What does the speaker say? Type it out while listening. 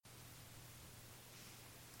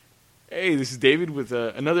Hey, this is David with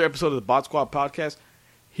another episode of the Bot Squad podcast.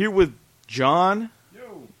 Here with John.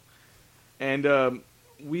 Yo. And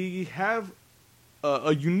we have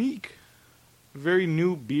a unique, very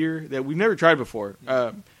new beer that we've never tried before.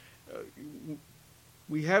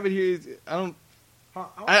 We have it here. I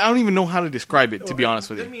don't even know how to describe it, to be honest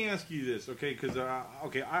with you. Let me ask you this, okay? Because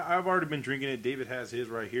I've already been drinking it. David has his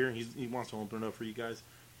right here. He wants to open it up for you guys.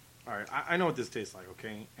 All right, I know what this tastes like,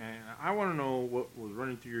 okay? And I want to know what was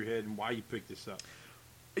running through your head and why you picked this up.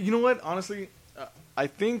 You know what? Honestly, I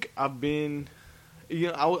think I've been.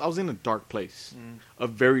 I was in a dark place, a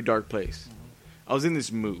very dark place. I was in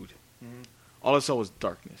this mood. All I saw was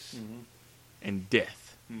darkness and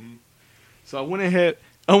death. So I went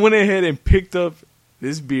ahead and picked up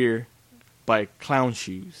this beer by Clown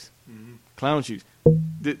Shoes. Clown Shoes.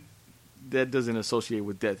 That doesn't associate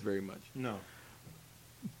with death very much. No.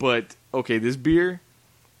 But, okay, this beer,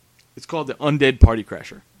 it's called the Undead Party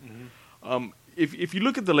Crasher. If you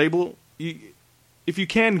look at the label, if you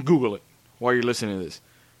can, Google it while you're listening to this.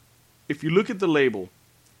 If you look at the label,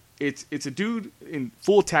 it's a dude in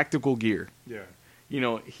full tactical gear. Yeah. You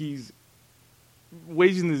know, he's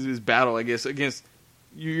waging this battle, I guess, against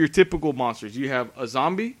your typical monsters. You have a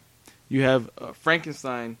zombie, you have a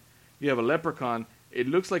Frankenstein, you have a leprechaun. It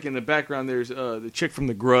looks like in the background there's the chick from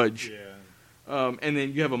The Grudge. Yeah. And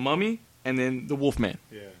then you have a mummy, and then the Wolfman.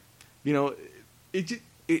 Yeah. You know,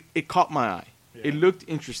 it caught my eye. Yeah. It looked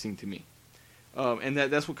interesting to me, and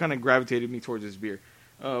that's what kind of gravitated me towards this beer.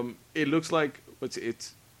 It looks like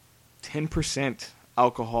it's 10%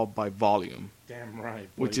 alcohol by volume. Damn right.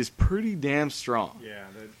 Which is pretty damn strong. Yeah.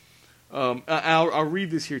 I'll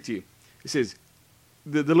read this here to you. It says,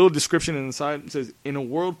 the little description inside, it says, in a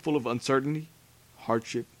world full of uncertainty,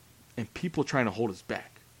 hardship, and people trying to hold us back,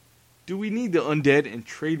 do we need the undead and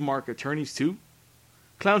trademark attorneys too?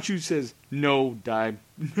 Clown Shoes says, no, die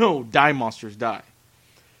monsters die.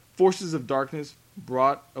 Forces of Darkness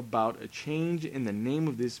brought about a change in the name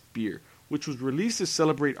of this beer, which was released to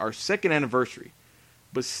celebrate our 2nd anniversary.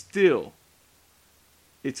 But still,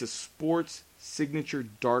 it's a sports signature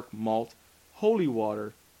dark malt, holy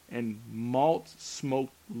water, and malt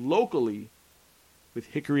smoked locally with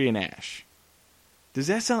hickory and ash. Does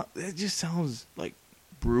that sound? That just sounds like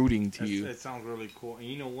brooding to you. That sounds really cool. And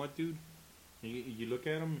you know what, dude? You look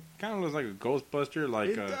at him, kind of looks like a Ghostbuster.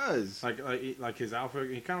 It does. Like his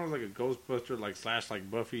outfit, he kind of looks like a Ghostbuster, slash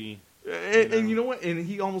Buffy. And you know what? And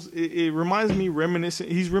he almost it reminds me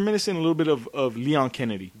He's reminiscent a little bit of Leon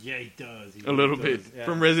Kennedy. Yeah, he does. A little bit yeah.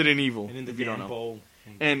 from Resident Evil. And in the if you don't know. bowl.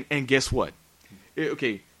 And guess what?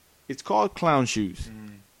 It's called Clown Shoes.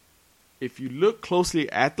 If you look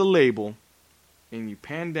closely at the label and you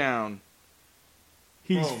pan down,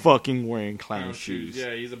 he's fucking wearing clown shoes.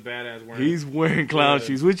 Yeah, he's a badass wearing. He's wearing clown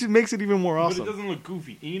shoes, which makes it even more awesome. But it doesn't look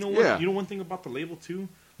goofy. And you know what? Yeah. You know one thing about the label too.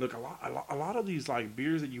 Look, a lot of these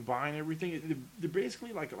beers that you buy and everything, they're basically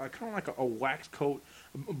kind of like a wax coat.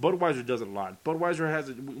 Budweiser does it a lot. Budweiser has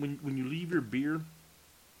it when you leave your beer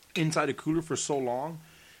inside a cooler for so long,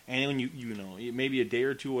 and when you know maybe a day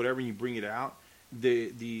or two or whatever, and you bring it out,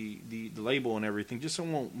 the label and everything just so it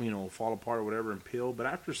won't fall apart or whatever and peel. But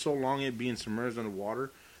after so long it being submerged under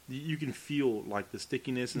water, you can feel the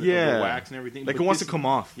stickiness and the wax and everything. Like it wants to come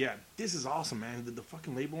off. Yeah, this is awesome, man. The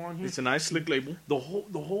fucking label on here. It's a nice slick label. The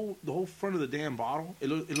whole front of the damn bottle. It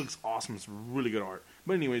looks awesome. It's really good art.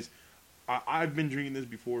 But anyways, I've been drinking this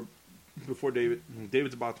before David.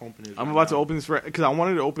 David's about to open it. I'm about to open this because I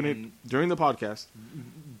wanted to open it during the podcast.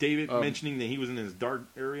 David mentioning that he was in his dark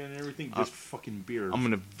area and everything. This fucking beer. I'm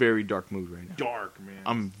in a very dark mood right now. Dark, man.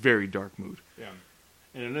 I'm in a very dark mood. Yeah.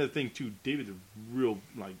 And another thing too, David's a real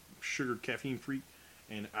sugar caffeine freak,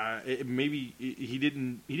 and maybe he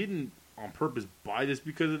didn't on purpose buy this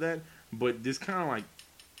because of that, but this kind of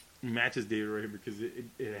matches David right here because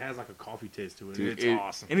it has a coffee taste to it. Dude, and it's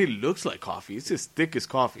awesome, and it looks like coffee. It's as thick as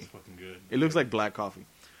coffee. It's fucking good. It looks like black coffee,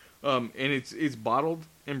 and it's bottled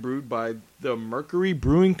and brewed by the Mercury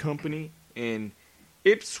Brewing Company in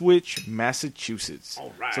Ipswich, Massachusetts.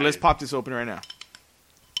 All right. So let's pop this open right now.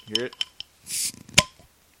 Hear it?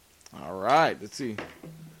 All right, let's see.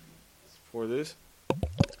 Let's pour this.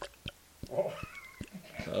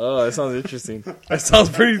 Oh, that sounds interesting. That sounds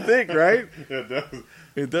pretty thick, right? Yeah, it does.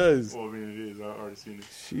 It does. Well, I mean, it is. I've already seen it.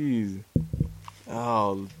 Jeez.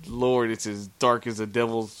 Oh, Lord, it's as dark as a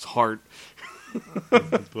devil's heart. All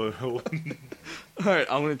right,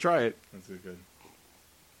 I'm going to try it. That's good.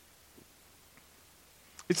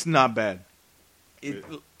 It's not bad.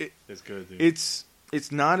 It's good, dude. It's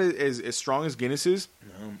not as strong as Guinness is.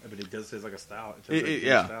 No, but it does taste like a stout.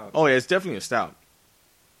 Yeah. Stout. Oh, yeah, it's definitely a stout.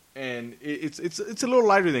 And it's a little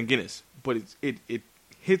lighter than Guinness, but it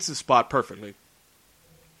hits the spot perfectly.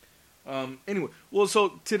 Anyway, well,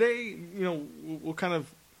 so today, we'll kind of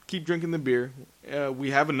keep drinking the beer.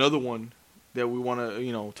 We have another one that we want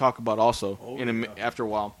to, talk about also after a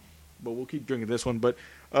while, but we'll keep drinking this one. But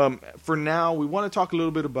for now, we want to talk a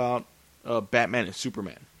little bit about Batman and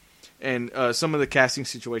Superman and some of the casting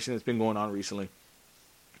situation that's been going on recently.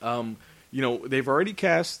 They've already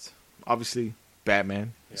cast, obviously,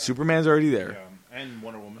 Batman. Yeah. Superman's already there. Yeah. And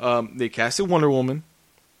Wonder Woman. They casted Wonder Woman,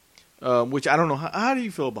 which I don't know. How do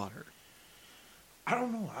you feel about her? I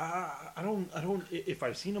don't know. I don't. If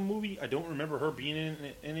I've seen a movie, I don't remember her being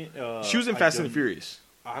in it. She was in Fast and the Furious.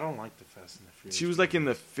 I don't like the Fast and the Furious. She was like in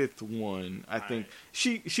the 5th one, I think.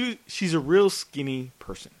 She's a real skinny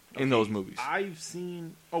person in those movies. I've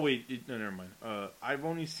seen. Oh wait, no, never mind. I've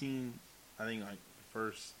only seen. I think like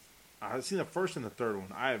first. I've seen the first and the third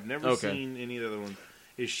one. I have never seen any of the other ones.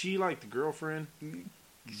 Is she like the girlfriend?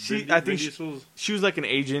 I think she was like an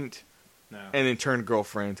agent. No. And then turned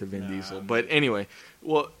girlfriend to Vin Diesel. But anyway,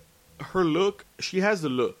 well, her look, she has the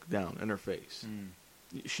look down in her face.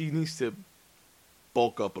 She needs to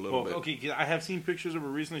bulk up a little bit. Okay, I have seen pictures of her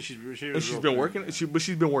recently. She's been working.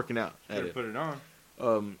 She's been working out. Put it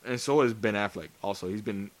on. And so has Ben Affleck. Also, he's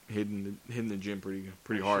been hitting the gym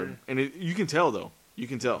pretty hard. Sure. And you can tell though. You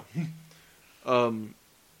can tell.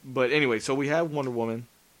 But anyway, so we have Wonder Woman.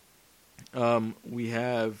 We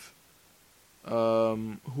have.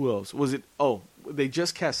 Who else was it? Oh, they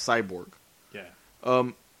just cast Cyborg.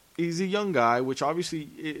 Yeah. He's a young guy, which obviously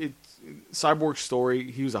it's Cyborg's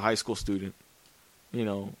story. He was a high school student,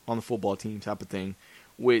 on the football team type of thing,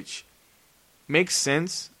 which makes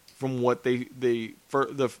sense from what the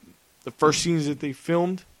first scenes that they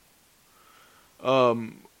filmed,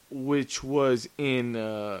 which was in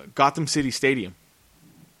Gotham City Stadium.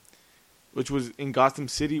 Which was in Gotham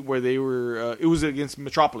City, where they were. It was against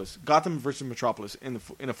Metropolis, Gotham versus Metropolis in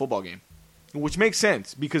a football game, which makes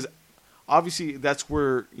sense because obviously that's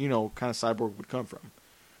where kind of Cyborg would come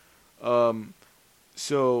from.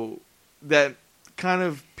 So that kind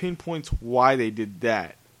of pinpoints why they did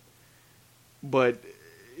that. But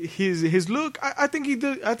his look, I think he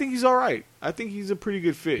did. I think he's all right. I think he's a pretty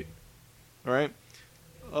good fit. All right.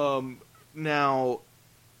 Now.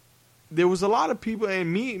 There was a lot of people,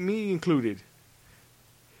 and me included,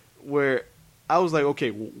 where I was like, okay,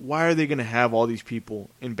 why are they going to have all these people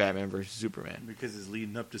in Batman versus Superman? Because it's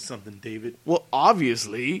leading up to something, David. Well,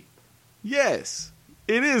 obviously, yes.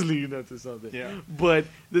 It is leading up to something. Yeah. But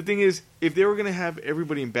the thing is, if they were going to have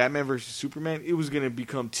everybody in Batman versus Superman, it was going to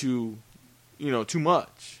become too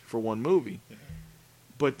much for one movie. Yeah.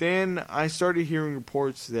 But then I started hearing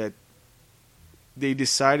reports that they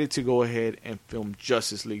decided to go ahead and film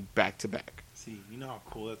Justice League back to back. See, you know how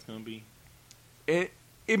cool that's going to be?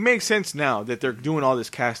 It makes sense now that they're doing all this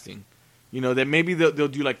casting. That maybe they'll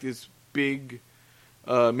do like this big,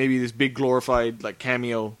 glorified like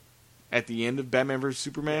cameo at the end of Batman vs.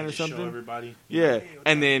 Superman or something. Show everybody. Yeah,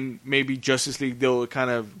 and then maybe Justice League, they'll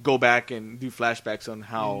kind of go back and do flashbacks on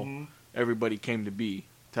how everybody came to be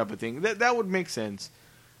type of thing. That would make sense.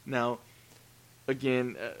 Now,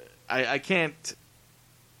 again, I can't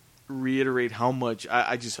reiterate how much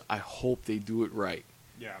I hope they do it right.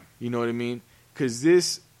 Yeah. You know what I mean? Because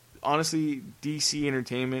this, honestly, DC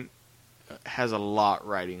Entertainment has a lot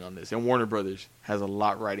riding on this, and Warner Brothers has a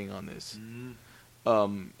lot riding on this.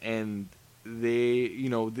 And they,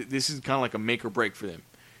 this is kind of like a make or break for them.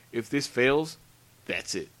 If this fails,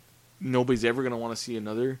 that's it. Nobody's ever going to want to see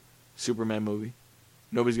another Superman movie.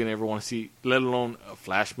 Nobody's going to ever want to see, let alone a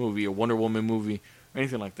Flash movie, a Wonder Woman movie,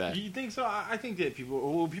 anything like that. You think so? I think that people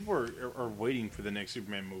are waiting for the next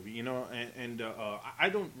Superman movie, and I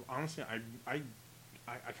don't, honestly, I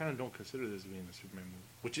kind of don't consider this being a Superman movie,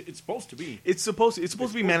 which it's supposed to be. It's supposed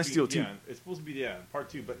to be Man of Steel 2. Yeah, it's supposed to be part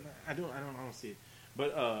 2, but I don't see it.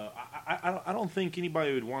 But I don't think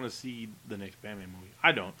anybody would want to see the next Batman movie.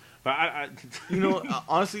 I don't. But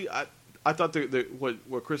honestly, I thought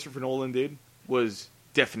what Christopher Nolan did was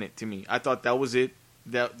definite to me. I thought that was it.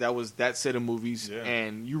 That was that set of movies,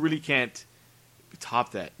 and you really can't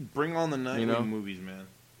top that. Bring on the Nightwing movies, man.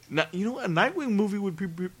 Now, a Nightwing movie would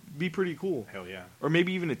be pretty cool. Hell yeah. Or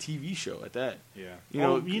maybe even a TV show at that. Yeah. You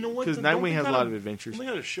know what? Because Nightwing has a lot of adventures. They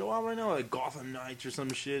got a show out right now, like Gotham Knights or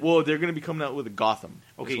some shit. Well, they're going to be coming out with a Gotham.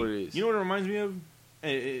 Okay. That's what it is. You know what it reminds me of?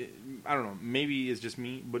 I don't know. Maybe it's just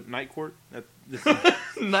me, but Night Court.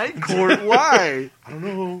 Night Court? Why? I don't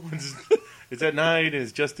know. It's at night, and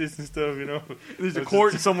it's justice and stuff, There's a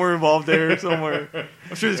court somewhere involved there, somewhere.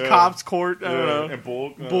 I'm sure there's cops court, I don't know.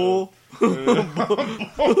 And Bull.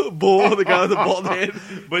 Bull, the guy with the bald head.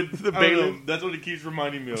 But The I don't bailiff. know, that's what it keeps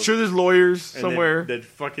reminding me of. I'm sure there's lawyers And somewhere. that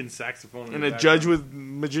fucking saxophone. in And the a judge background. with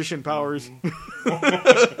magician powers.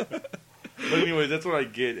 But anyway, that's what I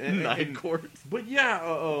get. Night court. But yeah,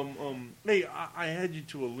 hey, I had you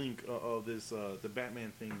to a link of this the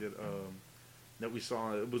Batman thing that we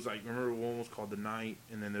saw. It was like, remember one was called The Night,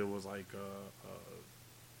 and then there was like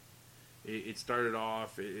it started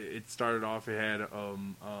off. It started off. It had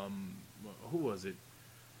who was it?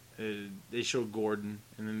 They showed Gordon,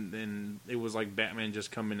 and then it was like Batman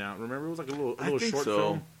just coming out. Remember, it was like a little I think short so.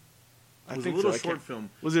 film. I It was think a little so. short film.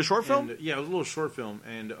 Was it a short film? And, yeah, it was a little short film,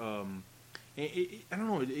 and I don't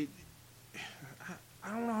know. I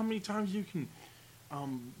don't know how many times you can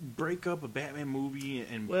break up a Batman movie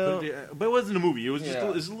and Well- put it, but it wasn't a movie. It was just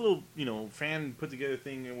Yeah. it's a little fan put together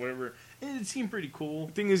thing or whatever. And it seemed pretty cool.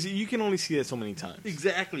 The thing is, you can only see that so many times.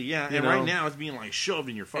 Exactly, yeah. You And know? right now it's being like shoved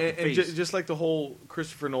in your fucking And face. just like the whole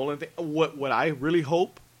Christopher Nolan thing, what I really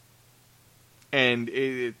hope, and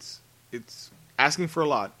it's asking for a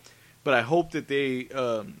lot, but I hope that they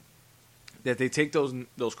take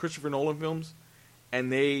those Christopher Nolan films,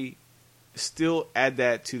 and they still add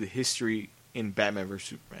that to the history in Batman vs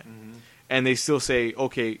Superman, and they still say,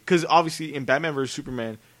 okay, because obviously in Batman vs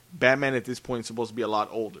Superman, Batman at this point is supposed to be a lot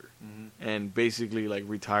older and basically like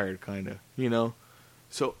retired, kind of,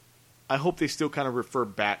 So I hope they still kind of refer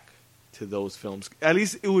back to those films. At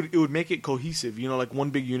least it would make it cohesive, like one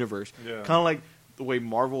big universe, Yeah. kind of like the way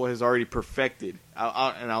Marvel has already perfected.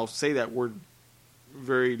 And I'll say that word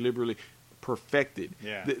very liberally, perfected.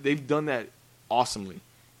 Yeah. They've done that awesomely.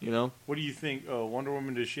 What do you think? Wonder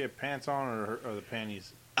Woman, does she have pants on or the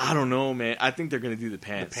panties? I don't know, man. I think they're gonna do the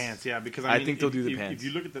pants. The pants, yeah. Because I mean, think they'll if- do the if- pants. If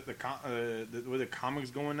you look at the way the comics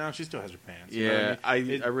going now, she still has her pants. you know Yeah, what I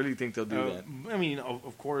It- really think they'll do that. I mean,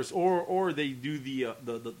 of course, or they do the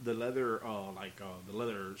leather the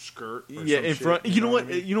leather skirt. Or Yeah, some in shit, front. You know what? I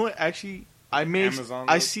mean? You know what? Actually, I Amazon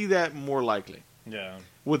I look? see that more likely Yeah,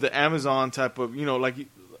 with the Amazon type of, like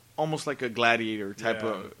almost like a gladiator type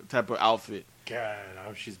Yeah. of outfit. God,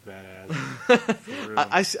 oh, she's badass. For real.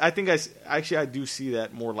 I think I do see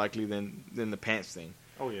that more likely than the pants thing.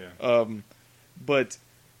 Oh yeah. But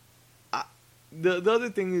the other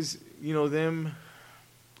thing is, them.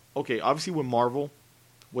 Okay, obviously with Marvel,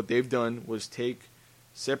 what they've done was take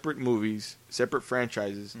separate movies, separate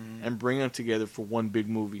franchises, and bring them together for one big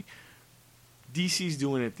movie. DC's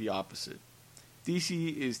doing it the opposite.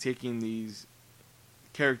 DC is taking these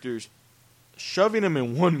characters, shoving them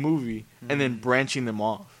in one movie, and then branching them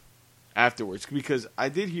off afterwards. Because I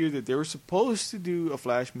did hear that they were supposed to do a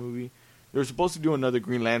Flash movie. They were supposed to do another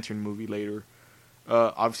Green Lantern movie later.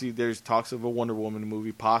 Obviously, there's talks of a Wonder Woman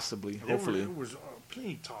movie, possibly, hopefully. There was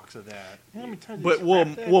plenty of talks of that. How many times But they well,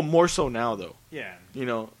 scrapped that? well, more so now though. yeah.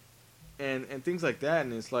 And things like that,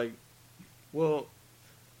 and it's like, well,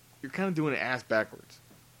 you're kind of doing it ass backwards.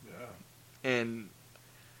 Yeah. And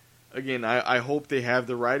again, I hope they have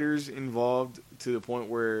the writers involved to the point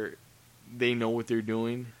where they know what they're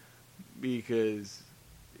doing, because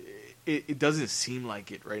it doesn't seem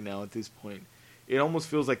like it right now at this point. It almost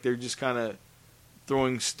feels like they're just kind of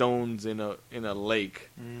throwing stones in a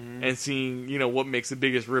lake and seeing, what makes the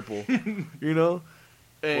biggest ripple, Well,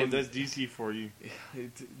 And that's DC for you.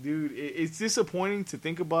 dude, it's disappointing to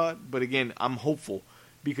think about, but again, I'm hopeful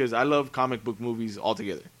because I love comic book movies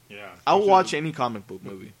altogether. Yeah. I'll watch any comic book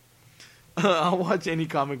movie. I'll watch any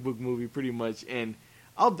comic book movie pretty much, and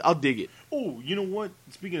I'll dig it. Oh, you know what?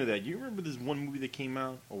 Speaking of that, you remember this one movie that came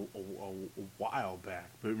out a while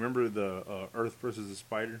back? But remember the Earth versus the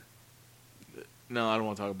Spider? No, I don't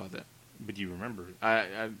want to talk about that. But you remember it?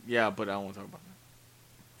 Yeah, but I don't want to talk about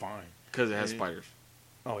that Fine. because it has Yeah. spiders.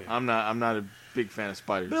 Oh yeah. I'm not a big fan of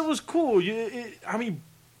spiders. But it was cool. It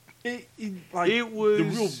It was- the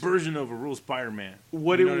real version of a real Spider-Man.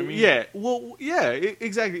 what you it know what I mean? Yeah, well, yeah,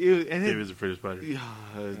 exactly. And David's afraid of spiders.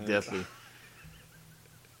 deathly.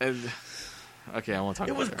 And okay, I want to talk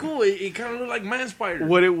It about was that. cool. It kind of looked like Man Spider.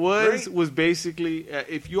 What it was Right? was basically,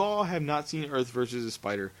 if you all have not seen Earth versus the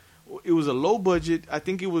Spider, it was a low budget. I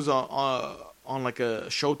think it was on like a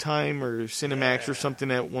Showtime or Cinemax or something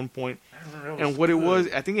at one point. I don't know, And what it good. was,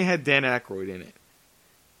 I think it had Dan Aykroyd in it,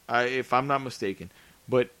 if I'm not mistaken.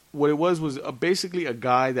 But what it was basically a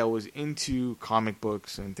guy that was into comic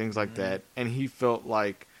books and things like that, and he felt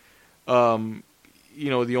like,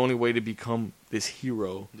 the only way to become this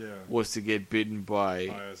hero Yeah. was to get bitten by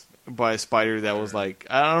Bias. a spider that was like,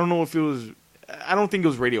 I don't know if it was, I don't think it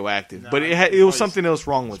was radioactive, Nah, but it it's was probably something else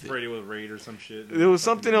wrong with it. Sprayed it with raid or some shit. There was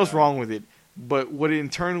something else wrong with it. But what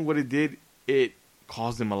it did, it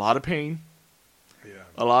caused him a lot of pain. Yeah.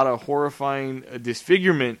 a lot of horrifying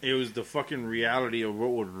disfigurement. It was the fucking reality of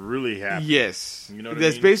what would really happen. Yes, You know what I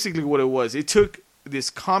that's mean? basically what it was. It took this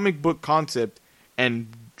comic book concept and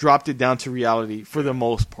dropped it down to reality for the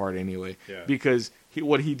most part, anyway. Yeah. Because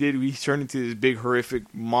what he did, he turned into this big, horrific,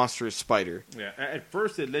 monstrous spider. Yeah. At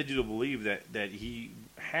first, it led you to believe that he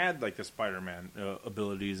had like the Spider-Man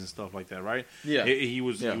abilities and stuff like that, right? Yeah. He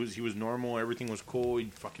was normal. Everything was cool.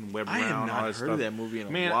 He'd fucking web I around. have all not that heard stuff. of that movie in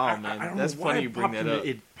a Man, while, I man. don't That's know why funny you bring that up.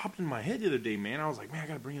 It popped in my head the other day, man. I was like, man, I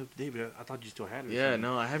gotta bring it up to David. I thought you still had it. or Yeah, something.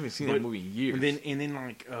 no, I haven't seen But- that movie in years. And then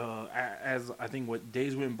like as I think what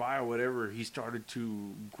days went by or whatever, he started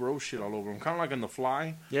to grow shit all over him, kind of like on The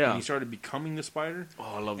Fly. Yeah. And he started becoming the spider.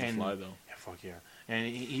 oh, I love The and- Fly, though. Yeah, fuck yeah. And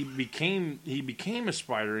he became a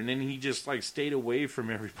spider, and then he just like stayed away from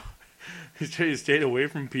everybody. He stayed away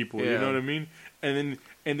from people. You Yeah. know what I mean? And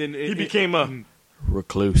then He became a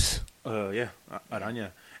recluse. yeah,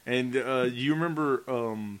 araña. And you remember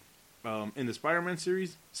in the Spider-Man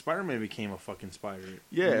series, Spider-Man became a fucking spider.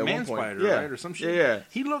 Yeah, at man one point. spider, Yeah. right, or some shit. Yeah.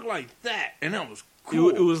 He looked like that, and that was It, cool.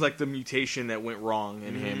 it was like the mutation that went wrong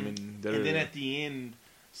in him. And then at the end,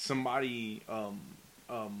 somebody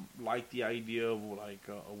liked the idea of like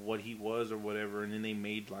what he was or whatever, and then they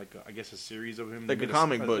made like I guess a series of him, Like They a made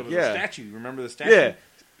comic book, it was yeah. a statue. Remember the statue? Yeah.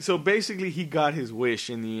 So basically, he got his wish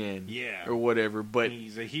in the end. Yeah. Or whatever. But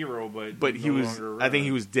He's a hero, but he no was. longer I think he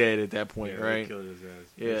around. was dead at that point, Yeah, right? They killed his ass.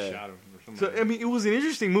 Yeah. They shot him or something. So like I mean, it was an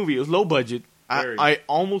interesting movie. It was low budget. Very. I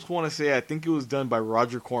almost want to say I think it was done by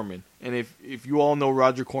Roger Corman. And if you all know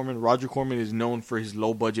Roger Corman is known for his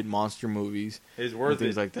low budget monster movies that. It's and worth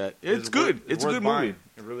things it. like that. It's good. It's a worth good buying. movie.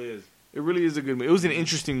 It really is. It really is a good movie. It was an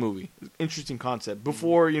interesting movie, interesting concept.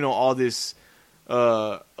 Before all this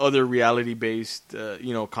other reality based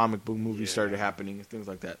comic book movies Yeah. started happening and things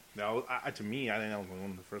like that. That was, to me, I think that was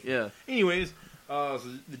one of the first. Yeah. Ones. Anyways, so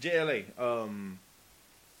the JLA.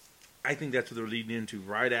 I think that's what they're leading into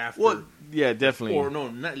right after. Well, yeah, definitely. Or no,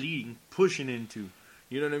 not leading, pushing into.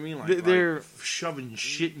 You know what I mean? They're- like shoving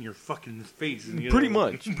shit in your fucking face. You Pretty know?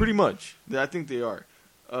 much. I think they are.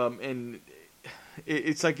 And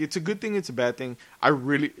it's like it's a good thing, it's a bad thing.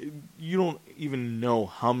 You don't even know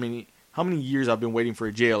how many years I've been waiting for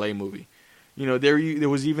a JLA movie. There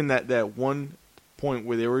was even that one point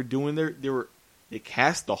where they were doing they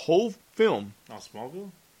cast the whole film. Oh, Smallville?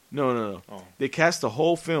 No. Oh. They cast the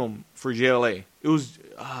whole film for JLA. It was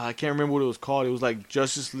I can't remember what it was called. It was like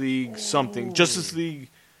Justice League something. Oh. Justice League.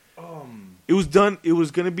 It was done. It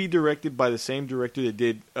was going to be directed by the same director that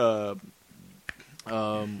did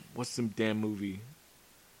what's the damn movie?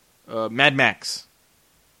 Mad Max.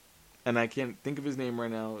 And I can't think of his name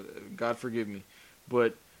right now. God forgive me.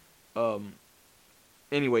 But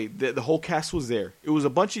anyway, the whole cast was there. It was a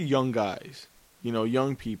bunch of young guys,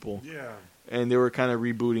 young people. Yeah. And they were kind of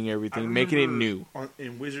rebooting everything, making it new.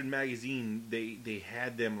 In Wizard Magazine, they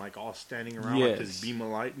had them like all standing around Yes. like this beam of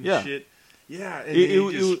light and Yeah. shit. Yeah, and It they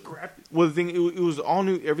was- just scrapped it. Well, the thing, it was all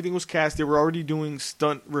new. Everything was cast. They were already doing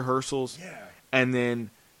stunt rehearsals. Yeah. And then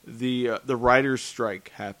the writers' strike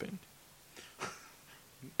happened.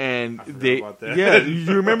 And I forgot they, about that. yeah,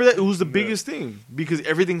 you remember that? It was the No. biggest thing because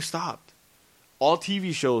everything stopped. All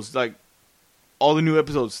TV shows, like all the new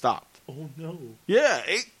episodes, stopped. Oh no. Yeah.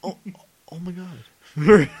 Oh my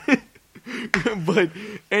god. But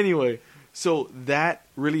anyway, so that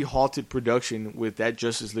really halted production with that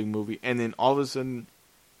Justice League movie, and then all of a sudden,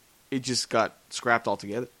 it just got scrapped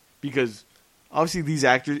altogether because obviously these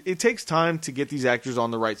actors. It takes time to get these actors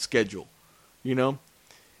on the right schedule,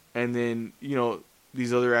 and then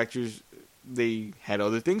these other actors, they had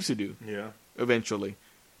other things to do Yeah. eventually,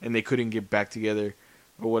 and they couldn't get back together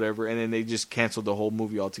or whatever, and then they just canceled the whole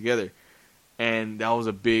movie altogether, and that was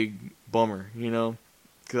a big bummer,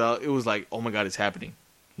 because it was like, oh my god, it's happening,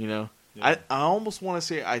 Yeah. I almost want to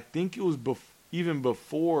say I think it was even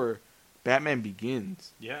before Batman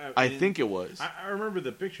Begins. Yeah. I and think it was. I remember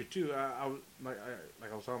the picture too. I was like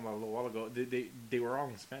I was talking about a little while ago. They were all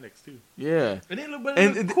Hispanics too. Yeah. And they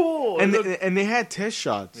looked cool. And they had test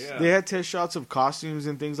shots. Yeah. They had test shots of costumes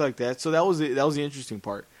and things like that. So that was the interesting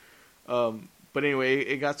part. But anyway,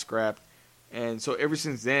 it got scrapped, and so ever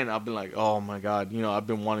since then, I've been like, oh my god, I've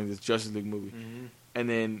been wanting this Justice League movie. Mhm. And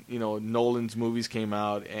then Nolan's movies came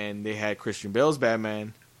out, and they had Christian Bale's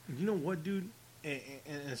Batman. You know what, dude? And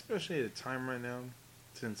especially at a time right now,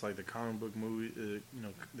 since like the comic book movie,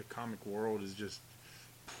 the comic world is just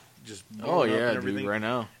Oh blowing up yeah, and dude, everything. right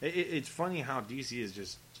now. It's funny how DC is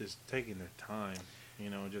just taking their time,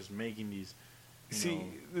 just making these. See,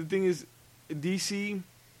 the thing is,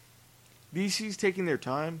 DC's taking their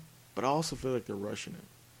time, but I also feel like they're rushing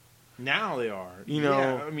it. Now they are. You know,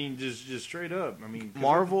 yeah, I mean, just straight up. I mean,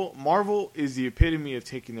 Marvel is the epitome of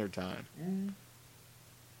taking their time. Mm-hmm.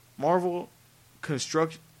 Marvel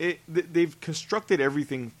they've constructed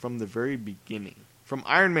everything from the very beginning, from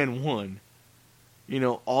Iron Man 1, you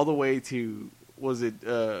know, all the way to, was it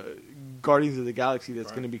Guardians of the Galaxy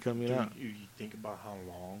that's going to be coming out. You think about how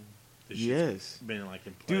long this Yes. shit's been like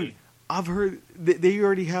in play. Dude, I've heard they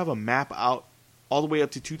already have a map out all the way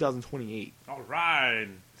up to 2028 All right.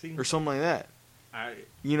 See, or something like that. I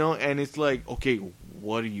You know, and it's like, okay,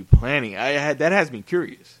 what are you planning? That has me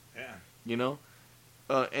curious. yeah. You know,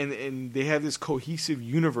 and they have this cohesive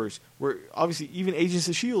universe where obviously even Agents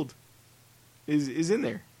of Shield is in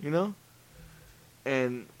there. You know,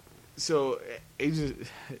 and so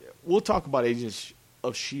we'll talk about Agents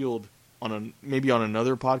of Shield maybe on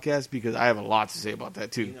another podcast because I have a lot to say about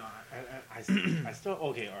that too. You know, I still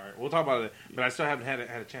okay. All right, we'll talk about it, but I still haven't had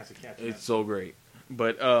a chance to catch it. It's so great,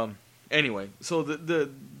 but anyway, so the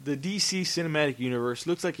DC cinematic universe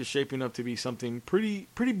looks like it's shaping up to be something pretty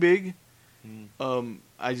big.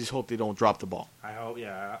 I just hope they don't drop the ball. I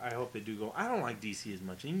hope they do go. I don't like DC as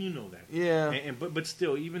much, and you know that. Yeah, but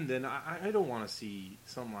still, even then, I don't want to see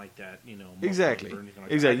something like that. You know, exactly, or anything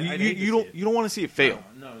like exactly. That. You don't want to see it fail.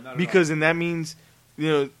 No, not because at all. then that means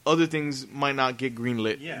other things might not get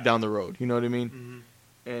greenlit down the road. You know what I mean? Mm-hmm.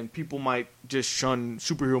 And people might just shun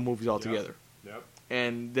superhero movies altogether. Yep.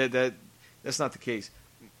 And that's not the case.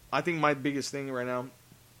 I think my biggest thing right now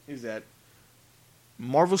is that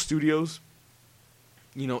Marvel Studios,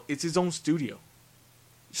 it's its own studio.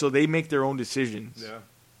 So they make their own decisions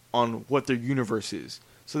on what their universe is.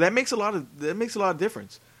 So that makes a lot of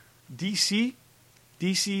difference. DC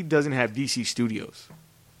doesn't have DC Studios.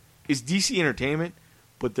 It's DC Entertainment,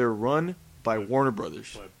 but they're run by Warner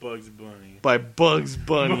Brothers. By Bugs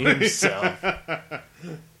Bunny himself.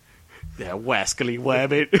 That wascally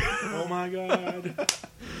wabbit. Oh my god.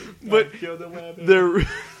 But kill the wabbit. They're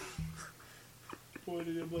Poor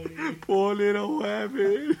little buddy. poor little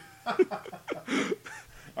wabbit.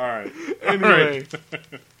 All right. Anyway,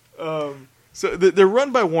 so they're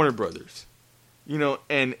run by Warner Brothers,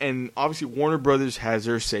 and obviously Warner Brothers has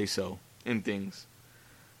their say so in things,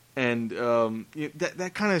 and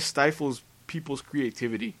that kind of stifles people's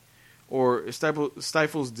creativity, or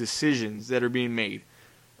stifles decisions that are being made.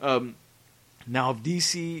 Now, if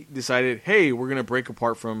DC decided, hey, we're gonna break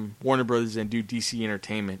apart from Warner Brothers and do DC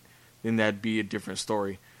Entertainment, then that'd be a different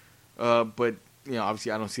story. But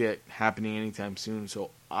obviously, I don't see that happening anytime soon.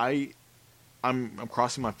 So I'm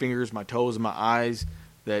crossing my fingers, my toes, and my eyes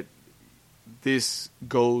that this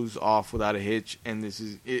goes off without a hitch, and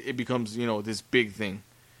it becomes this big thing.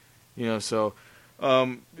 So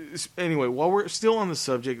anyway, while we're still on the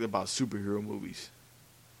subject about superhero movies,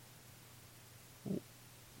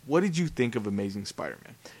 what did you think of Amazing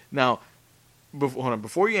Spider-Man? Now,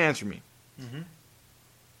 before you answer me,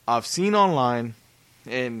 I've seen online,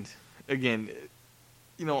 and again,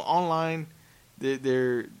 online,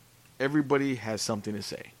 everybody has something to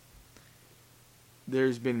say.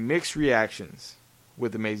 There's been mixed reactions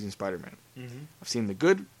with Amazing Spider-Man. I've seen the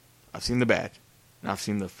good, I've seen the bad, and I've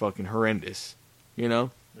seen the fucking horrendous. Yeah.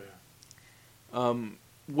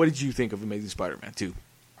 What did you think of Amazing Spider-Man 2?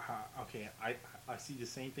 Okay, I see the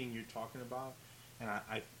same thing you're talking about,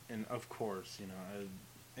 and of course,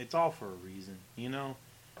 it's all for a reason,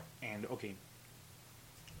 And okay,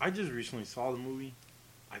 I just recently saw the movie.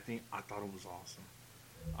 I thought it was awesome.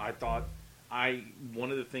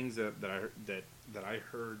 One of the things that I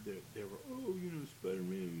heard that they were,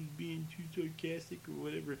 Spider-Man was being too sarcastic or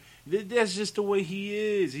whatever. That's just the way he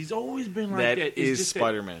is. He's always been like that. That is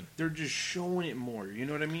Spider-Man. They're just showing it more. You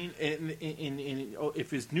know what I mean? And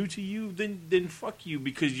if it's new to you, then fuck you,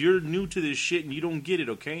 because you're new to this shit and you don't get it.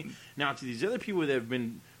 Okay. Now to these other people that have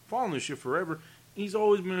been following this shit forever, he's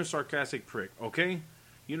always been a sarcastic prick. Okay.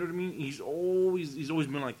 You know what I mean? He's always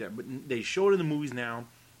been like that. But they show it in the movies now.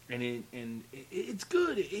 And it's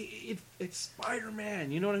good. It's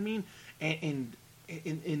Spider-Man. You know what I mean? And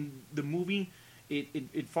in the movie,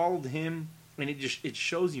 it followed him, and it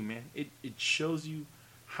shows you, man. It shows you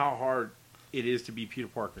how hard it is to be Peter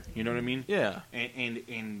Parker. You know what I mean? Yeah. And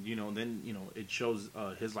then it shows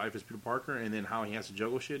his life as Peter Parker, and then how he has to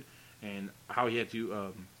juggle shit, and how he had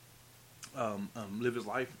to live his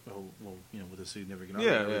life. With a significant other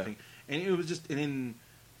and everything. Yeah. And it was just and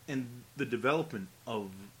the development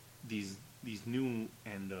of these new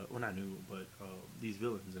and not new, but these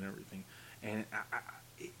villains and everything, and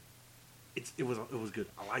it was good.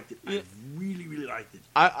 I liked it. Yeah. I really, really liked it.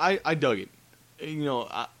 I dug it.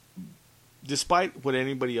 Despite what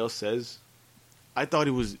anybody else says, I thought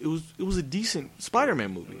it was a decent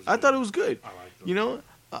Spider-Man movie. I thought it was good. I liked it.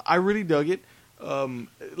 I really dug it.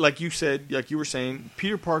 Like you said, like you were saying,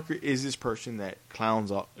 Peter Parker is this person that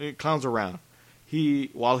clowns around.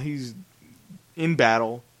 While he's in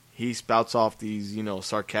battle, he spouts off these,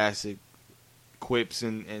 sarcastic quips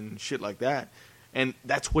and shit like that. And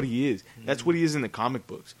that's what he is. Mm-hmm. That's what he is in the comic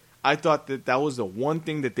books. I thought that was the one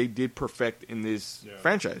thing that they did perfect in this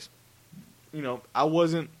franchise. I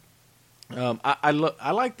wasn't. I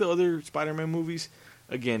like the other Spider-Man movies.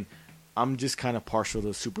 Again, I'm just kind of partial to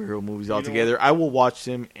superhero movies altogether. I will watch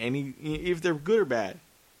them if they're good or bad,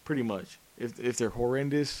 pretty much. If they're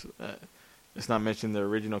horrendous, let's not mention the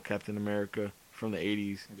original Captain America from the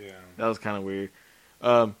 80s. Yeah, that was kind of weird.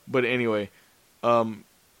 But anyway,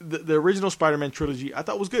 the original Spider-Man trilogy I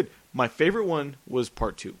thought was good. My favorite one was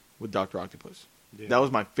Part 2 with Dr. Octopus. Yeah. That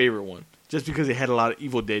was my favorite one, just because it had a lot of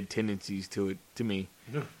Evil Dead tendencies to it to me.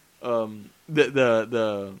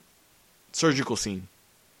 The surgical scene.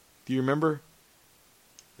 Do you remember?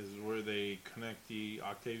 This is where they connect the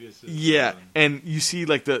Octavius. Yeah, and you see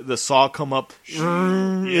like the saw come up.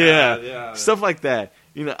 Yeah, stuff like that.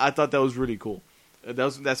 I thought that was really cool.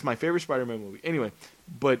 That's my favorite Spider-Man movie. Anyway,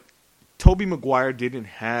 but Tobey Maguire didn't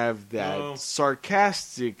have that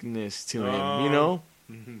sarcasticness to him.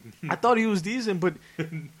 I thought he was decent, but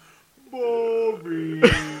boring.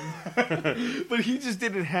 But he just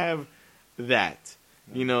didn't have that.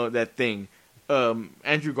 That thing.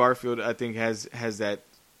 Andrew Garfield, I think, has that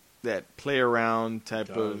play around type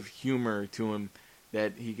of humor to him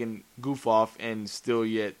that he can goof off and still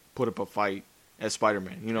yet put up a fight as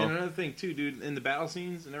Spider-Man. And another thing too, dude, in the battle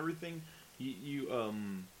scenes and everything, it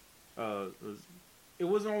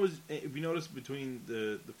wasn't always. If you notice between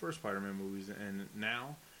the first Spider-Man movies and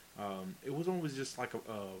now, it wasn't always just like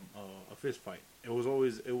a fist fight. It was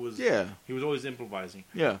he was always improvising.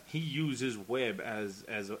 Yeah, he used his web as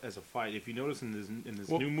a fight. If you notice in this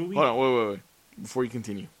new movie, hold on, wait, before you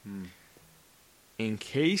continue. In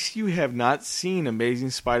case you have not seen Amazing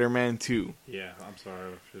Spider-Man 2, yeah, I'm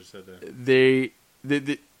sorry, I should have said that. They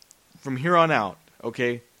from here on out,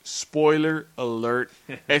 okay. Spoiler alert!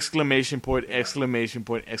 Exclamation point! Exclamation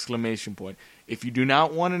point! Exclamation point! If you do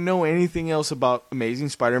not want to know anything else about Amazing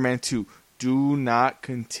Spider-Man 2, do not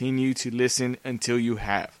continue to listen until you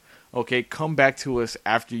have. Okay, come back to us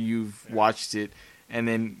after you've watched it, and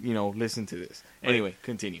then listen to this. Anyway,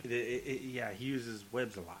 continue. He uses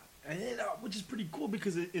webs a lot, and which is pretty cool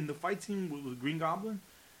because in the fight scene with Green Goblin,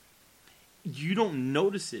 you don't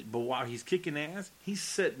notice it, but while he's kicking ass, he's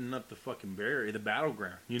setting up the fucking barrier, the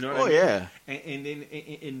battleground. You know what I mean? Yeah. And then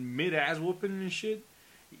in mid ass whooping and shit,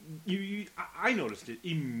 I noticed it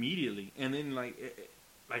immediately, and then like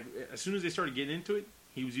as soon as they started getting into it,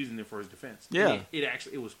 he was using it for his defense. Yeah,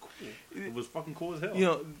 it was cool. It was fucking cool as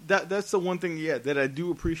hell. That's the one thing, that I do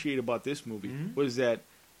appreciate about this movie was that,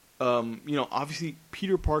 obviously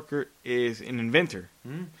Peter Parker is an inventor.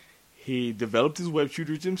 Mm-hmm. He developed his web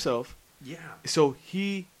shooters himself. Yeah. So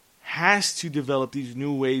he has to develop these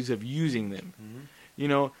new ways of using them.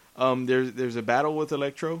 Mm-hmm. There's a battle with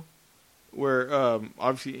Electro, where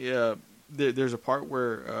obviously there's a part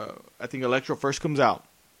where I think Electro first comes out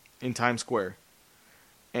in Times Square,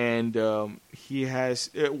 and he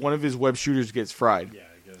has one of his web shooters gets fried. Yeah,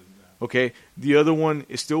 I guess. Okay, the other one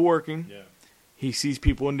is still working. Yeah. He sees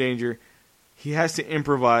people in danger. He has to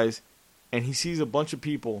improvise, and he sees a bunch of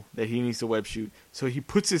people that he needs to web shoot. So he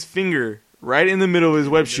puts his finger right in the middle of his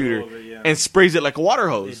web shooter and sprays it like a water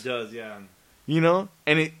hose. It does, yeah.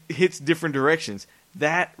 And it hits different directions.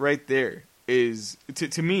 That right there is,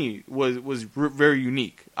 to me, was very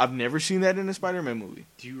unique. I've never seen that in a Spider-Man movie.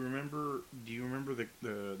 Do you remember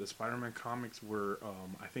the Spider-Man comics where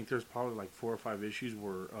I think there's probably like 4 or 5 issues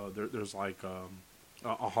where there's like a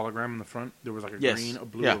hologram in the front. There was like a green, a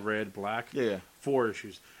blue, a red, black. Yeah. 4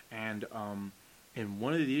 issues. And in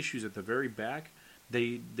one of the issues at the very back,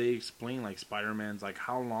 they explain like Spider-Man's like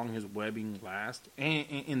how long his webbing lasts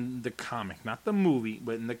in the comic, not the movie,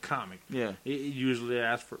 but in the comic. Yeah, it usually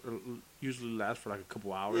lasts for like a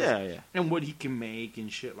couple hours. Yeah. And what he can make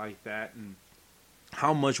and shit like that, and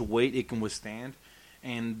how much weight it can withstand.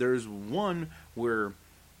 And there's one where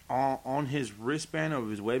on his wristband of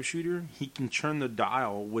his web shooter, he can turn the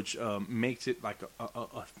dial, which makes it like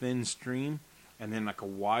a thin stream. And then like a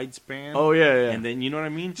wide span. Oh yeah. And then you know what I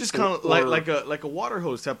mean? Just kind of like a water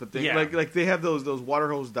hose type of thing. Yeah. Like they have those water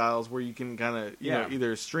hose dials where you can kind of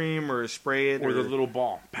either stream or spray it or the little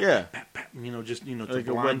ball. Pat, yeah. Pat, pat, just to like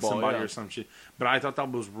blind somebody or some shit. But I thought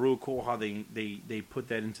that was real cool how they put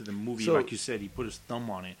that into the movie. So, like you said, he put his thumb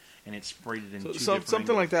on it and it sprayed it in two different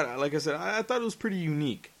something angles. like that. Like I said, I thought it was pretty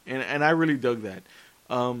unique, and I really dug that.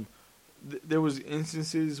 There was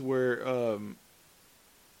instances where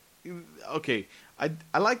okay.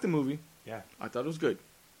 I liked the movie. Yeah. I thought it was good.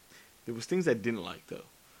 There was things I didn't like though.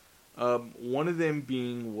 One of them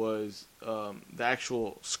was the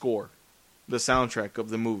actual score, the soundtrack of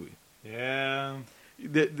the movie. Yeah.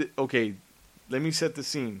 Okay, let me set the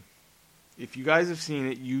scene. If you guys have seen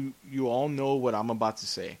it, you all know what I'm about to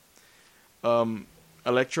say.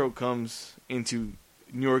 Electro comes into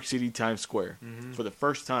New York City Times Square for the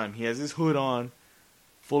first time. He has his hood on,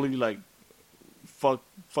 fully like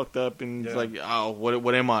fucked up, and he's like, "Oh,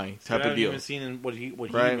 what am I?" type of deal. I haven't even seen what he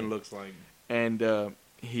Right? even looks like. And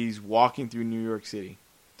he's walking through New York City,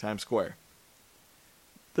 Times Square.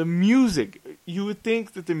 The music, you would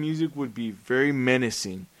think that the music would be very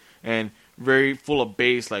menacing and very full of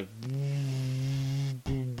bass, like,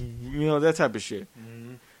 you know, that type of shit.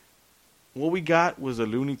 Mm-hmm. What we got was a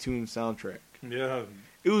Looney Tunes soundtrack. Yeah.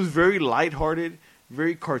 It was very lighthearted,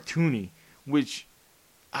 very cartoony, which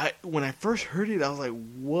when I first heard it, I was like,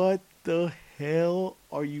 what the hell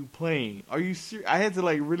are you playing? Are you serious? I had to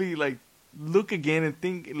like really like look again and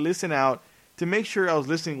think, listen out to make sure I was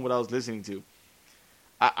listening what I was listening to.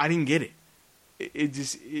 I didn't get it. It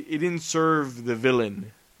didn't serve the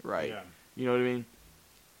villain right. Yeah. You know what I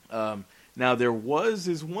mean? Now there was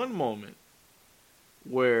this one moment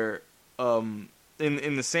where in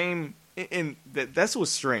the same that's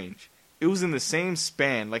what's strange. It was in the same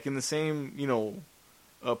span, like in the same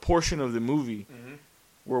portion of the movie,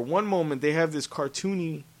 where one moment they have this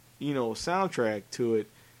cartoony soundtrack to it,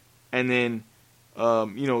 and then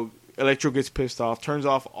Electro gets pissed off, turns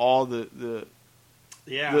off all the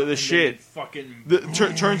shit, fucking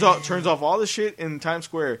turns off all the shit in Times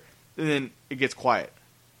Square, and then it gets quiet,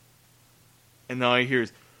 and all I hear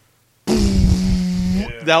is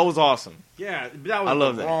that was awesome. Yeah, that was I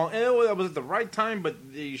love that. wrong. And that was at the right time, but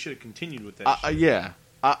you should have continued with that. Shit. Yeah,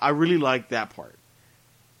 I really liked that part.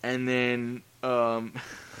 And then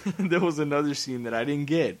there was another scene that I didn't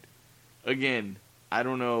get. Again, I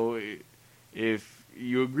don't know if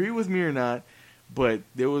you agree with me or not, but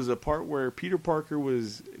there was a part where Peter Parker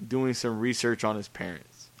was doing some research on his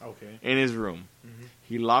parents. Okay. In his room. Mm-hmm.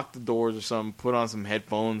 He locked the doors or something, put on some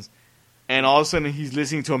headphones, and all of a sudden he's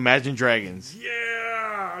listening to Imagine Dragons.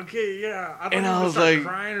 Yeah. Okay. Yeah. I was like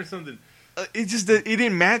crying or something. It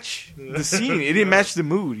didn't match the scene. It didn't match the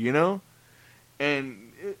mood, And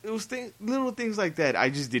it was little things like that I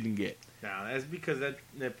just didn't get. Nah, that's because that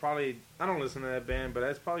probably, I don't listen to that band, but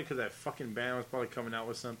that's probably because that fucking band was probably coming out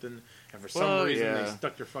with something, and for some reason they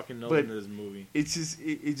stuck their fucking nose into this movie. It's just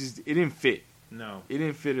it didn't fit. No, it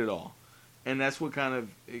didn't fit at all, and that's what kind of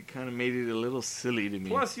made it a little silly to me.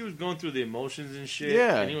 Plus, he was going through the emotions and shit.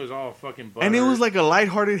 Yeah, and he was all fucking buttered. And it was like a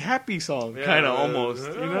lighthearted, happy song, kind of almost.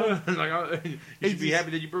 Like you should be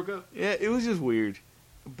happy that you broke up. Yeah, it was just weird,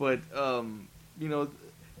 but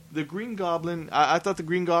the Green Goblin, I thought the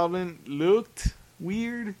Green Goblin looked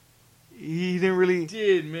weird. He didn't really... He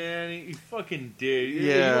did, man. He fucking did. Yeah.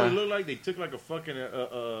 You know what it looked like? They took like a fucking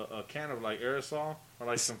a can of like aerosol or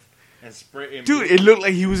like some... And spray... And dude, it looked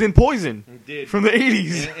like he was in Poison. It did. From the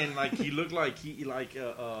 80s. And like he looked like he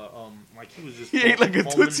was just... He ate like a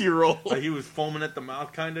Tootsie Roll. Like he was foaming at the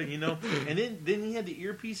mouth, kind of, And then he had the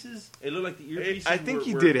earpieces. It looked like the earpieces... I think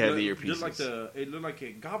he did have the earpieces. It looked like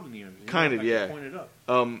a goblin ear. Kind of, like yeah. Pointed up.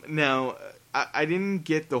 Now, I didn't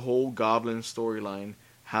get the whole Goblin storyline.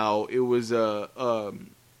 How it was a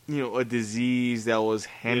disease that was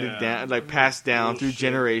handed down, like passed down through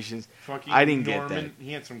generations. Fucking I didn't Norman, get that.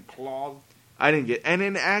 He had some claws. I didn't get, and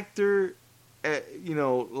an actor,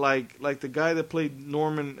 like the guy that played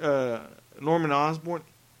Norman Osborn.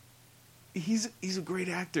 He's a great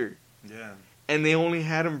actor. Yeah. And they only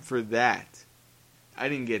had him for that. I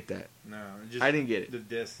didn't get that. No, just I didn't get it. The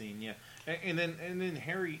death scene, yeah. And then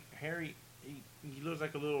Harry. He looks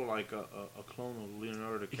like a little like a clone of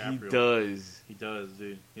Leonardo DiCaprio. He does,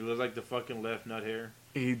 dude. He looks like the fucking left nut hair.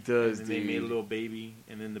 He does, and dude. They made a little baby,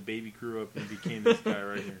 and then the baby grew up and became this guy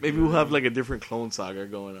right here. Maybe we'll have like a different clone saga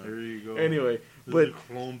going on. There you go. Anyway, this is a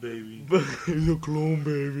clone baby. He's a clone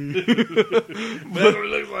baby. That's what it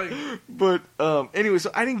looks like. But anyway, so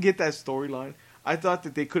I didn't get that storyline. I thought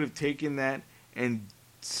that they could have taken that and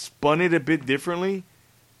spun it a bit differently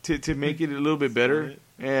to make it a little bit better.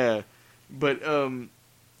 Yeah. But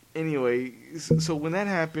anyway, so when that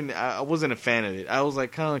happened, I wasn't a fan of it. I was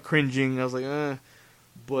like kind of cringing. I was like,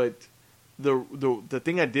 But the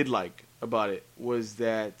thing I did like about it was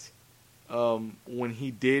that when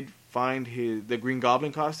he did find the Green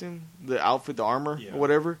Goblin costume, the outfit, the armor, or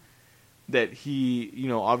whatever, that he,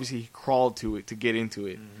 obviously he crawled to it to get into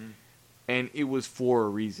it, and it was for a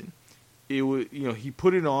reason. it was, he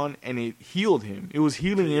put it on and it healed him. It was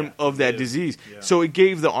healing him of that disease. Yeah. So it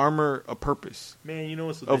gave the armor a purpose. Man, you know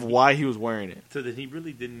what's of why he was wearing it. So that he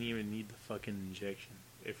really didn't even need the fucking injection.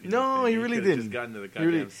 No, he really didn't. Just gotten to the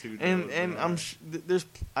goddamn suit. And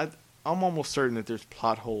I'm almost certain that there's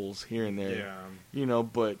plot holes here and there. Yeah.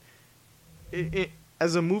 But it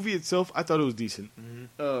as a movie itself, I thought it was decent.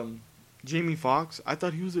 Mm-hmm. Jamie Foxx, I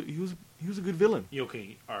thought he was a good villain.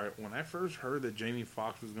 Okay, all right. When I first heard that Jamie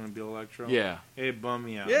Foxx was going to be Electro, it bummed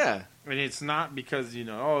me out. Yeah, and it's not because this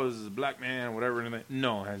is a black man or whatever.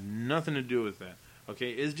 No, it has nothing to do with that.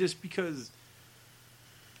 Okay, it's just because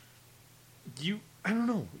I don't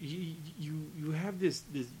know. You have this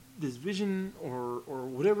vision or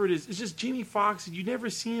whatever it is. It's just Jamie Foxx. You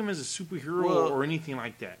never see him as a superhero or anything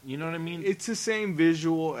like that. You know what I mean? It's the same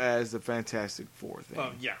visual as the Fantastic Four thing.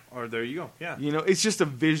 Yeah. Or there you go. Yeah. It's just a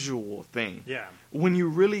visual thing. Yeah. When you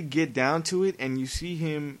really get down to it and you see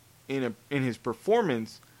him in his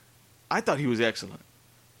performance, I thought he was excellent.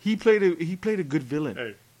 He played a good villain.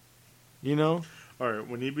 Hey. All right.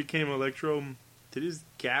 When he became Electro, did his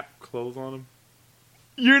gap close on him?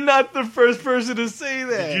 You're not the first person to say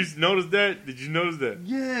that. Did you notice that?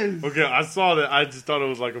 Yes. Okay, I saw that. I just thought it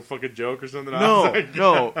was like a fucking joke or something.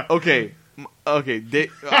 No. Okay.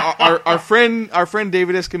 Our friend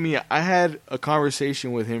David Escamilla. I had a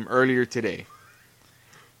conversation with him earlier today,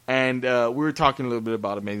 and we were talking a little bit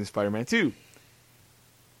about Amazing Spider-Man 2.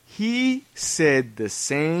 He said the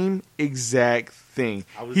same exact thing.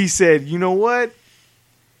 He said, "You know what?"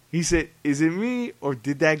 He said, "Is it me or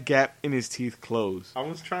did that gap in his teeth close?" I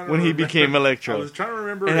was trying to when he became Electro. I was trying to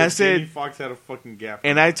remember. And I said, Jamie Foxx had a fucking gap.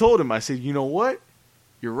 And I told him, I said, "You know what?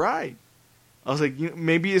 You're right." I was like,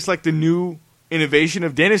 maybe it's like the new innovation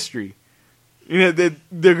of dentistry. That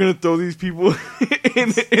they're gonna throw these people in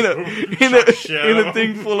a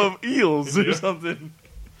thing full of eels or something.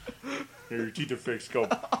 Your teeth are fixed. Go.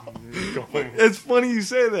 It's funny you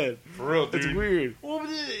say that. For real, dude. It's weird. Well, but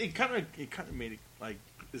it kind of made it like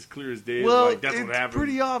as clear as day. Well, like that's what happened. It's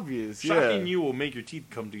pretty obvious. Shocking you will make your teeth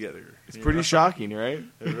come together. It's pretty shocking, right?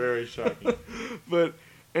 It's very shocking. But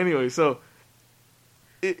anyway, so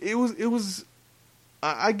it was.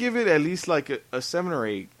 I give it at least like a 7 or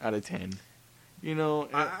 8 out of 10.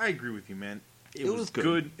 I agree with you, man. It was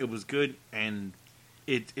good. It was good, and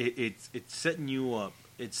it's setting you up.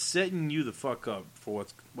 It's setting you the fuck up for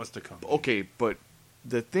what's to come. Okay, but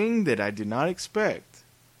the thing that I did not expect,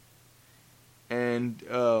 and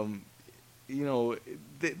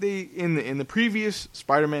they in the previous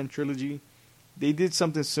Spider-Man trilogy, they did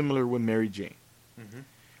something similar with Mary Jane,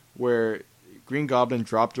 where Green Goblin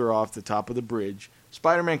dropped her off the top of the bridge.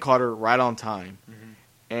 Spider-Man caught her right on time,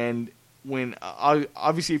 and when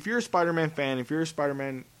obviously if you're a Spider-Man fan, if you're a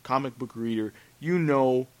Spider-Man comic book reader, you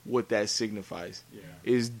know what that signifies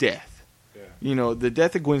is death. Yeah. The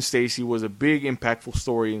death of Gwen Stacy was a big, impactful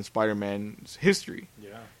story in Spider-Man's history.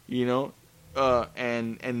 Yeah.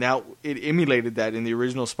 And now it emulated that in the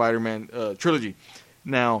original Spider-Man trilogy.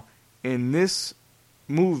 Now, in this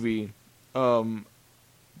movie,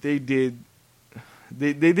 they did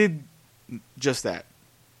just that.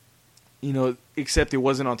 Except it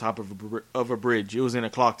wasn't on top of a bridge. It was in a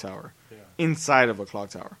clock tower, inside of a clock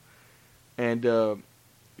tower. And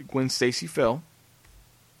Gwen Stacy fell.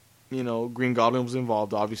 Green Goblin was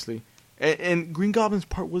involved, obviously. And Green Goblin's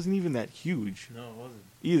part wasn't even that huge. No, it wasn't.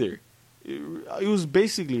 Either. It was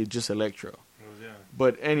basically just Electro. It was, yeah.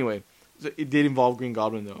 But anyway, it did involve Green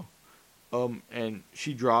Goblin, though. And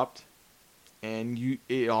she dropped, and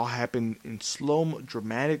it all happened in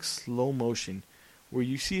dramatic slow motion, where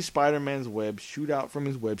you see Spider-Man's web shoot out from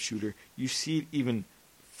his web shooter. You see it even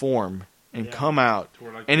form and come out,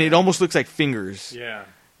 and it almost looks like fingers. Yeah.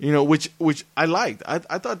 Which I liked. I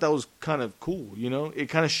thought that was kind of cool. It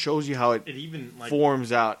kind of shows you how it even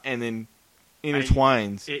forms out and then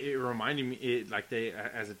intertwines. It reminded me,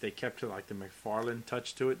 as if they kept to like the McFarlane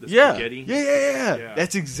touch to it. The yeah. spaghetti. Yeah.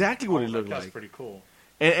 That's exactly what it looked like. That's pretty cool.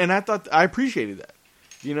 And I appreciated that.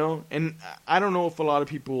 And I don't know if a lot of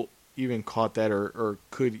people even caught that or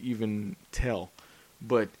could even tell,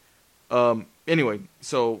 but anyway,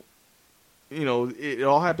 so. It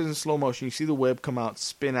all happens in slow motion. You see the web come out,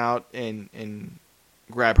 spin out, and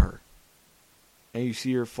grab her. And you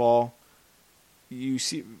see her fall. You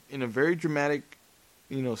see, in a very dramatic,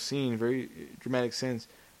 scene, very dramatic sense,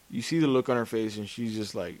 you see the look on her face, and she's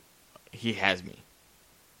just like, he has me.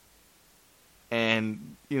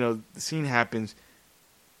 And, the scene happens,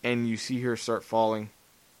 and you see her start falling.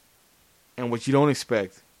 And what you don't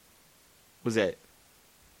expect was that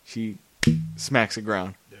she smacks the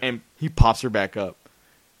ground. And he pops her back up.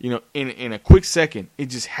 In a quick second. It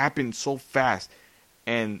just happened so fast.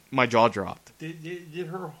 and my jaw dropped. Did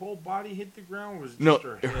her whole body hit the ground? Or was it just No,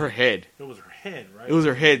 her head? her head. It was her head, right? It was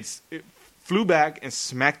her head. It flew back and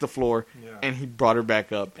smacked the floor, Yeah. and he brought her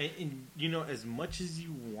back up. And you know, as much as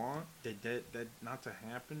you want that not to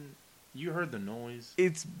happen, you heard the noise.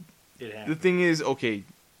 It's It happened. the thing is, okay,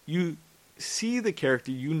 you see the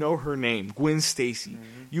character, you know her name, Gwen Stacy.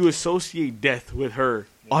 Mhm. You associate death with her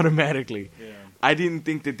automatically. Yeah. I didn't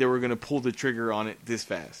think that they were going to pull the trigger on it this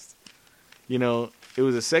fast. You know, it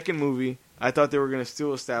was a second movie. I thought they were going to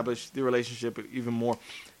still establish the relationship even more.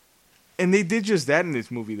 And they did just that in this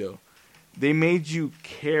movie, though. They made you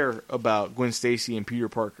care about Gwen Stacy and Peter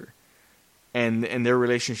Parker and their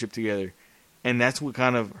relationship together. And that's what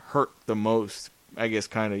kind of hurt the most, I guess,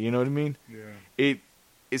 kind of. You know what I mean? Yeah.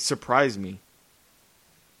 It surprised me.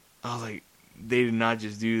 I was like, they did not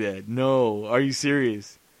just do that. No, are you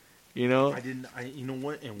serious? You know? You know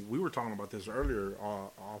what? And we were talking about this earlier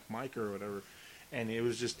off mic or whatever, and it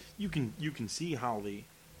was just you can see how they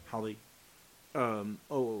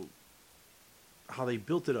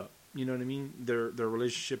built it up. You know what I mean? Their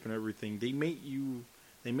relationship and everything. They make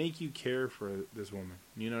you care for this woman.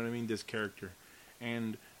 You know what I mean? This character,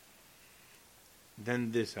 and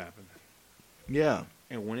then this happened. Yeah.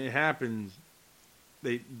 And when it happens,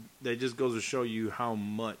 they just goes to show you how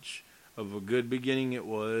much of a good beginning it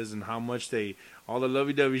was, and how much all the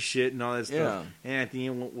lovey-dovey shit and all that stuff. Yeah. And at the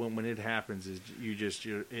end, when it happens,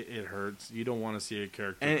 it hurts. You don't want to see a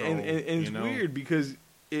character And go. it's weird because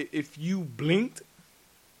if you blinked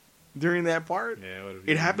during that part,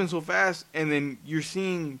 it happened so fast, and then you're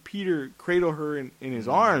seeing Peter cradle her in his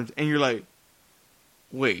arms, and you're like,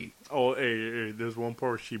 wait. Oh, hey, there's one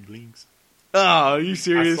part where she blinks. Oh, are you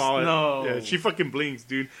serious? I saw it. No. Yeah, she fucking blinks,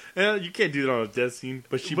 dude. You can't do that on a death scene,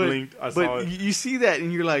 but she blinked. I saw it. You see that,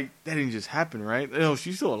 and you're like, that didn't just happen, right? No,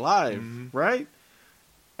 she's still alive, right?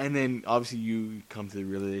 And then, obviously, you come to the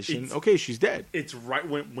realization, okay, she's dead. It's right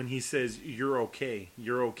when he says, you're okay,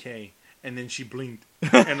 and then she blinked.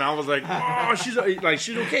 And I was like, oh, she's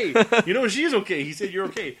okay. You know, she is okay. He said, you're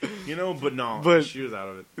okay. You know, but no, she was out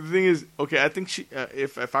of it. The thing is, okay, I think she,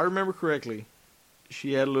 if I remember correctly,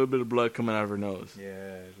 she had a little bit of blood coming out of her nose. Yeah,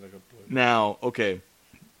 it's like a blood. Now, okay,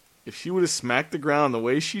 if she would have smacked the ground the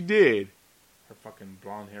way she did, her fucking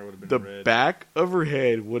blonde hair would have been the red. back of her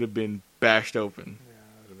head would have been bashed open. Yeah,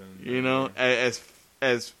 it would have been You know, red.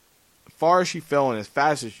 as far as she fell and as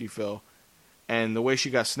fast as she fell, and the way she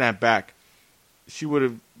got snapped back, she would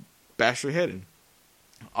have bashed her head in.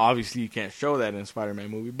 Obviously, you can't show that in a Spider-Man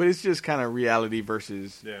movie, but it's just kind of reality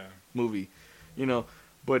versus movie, you know.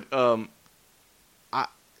 But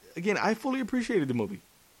I fully appreciated the movie.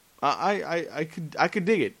 I could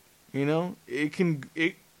dig it. You know,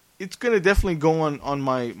 it's gonna definitely go on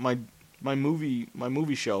my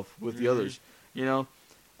movie shelf with the others. You know,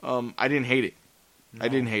 I didn't hate it. No. I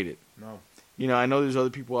didn't hate it. No. You know, I know there's other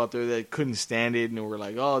people out there that couldn't stand it and were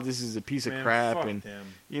like, "Oh, this is a piece of crap." Fuck And them.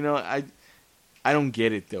 you know, I don't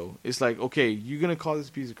get it though. It's like, okay, you're gonna call this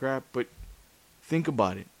a piece of crap, but think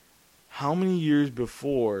about it. How many years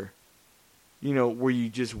before, you know, were you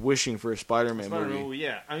just wishing for a Spider-Man movie?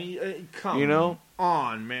 Yeah, I mean, come You know?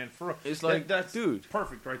 on, man. It's like, that's dude.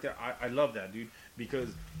 perfect right there. I love that, dude, because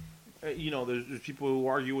you know, there's people who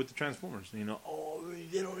argue with the Transformers. You know, oh,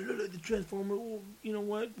 they don't look like the Transformers. Well, you know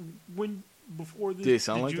what? When before this, Did it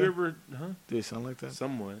sound did like you that? ever? Huh? Did it sound like that?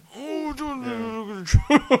 Somewhat. Oh,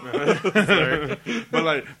 Sorry. But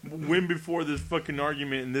like, when before this fucking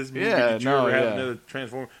argument in this movie, did you ever have another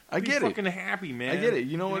Transformer? I Be get it. fucking happy, man. I get it.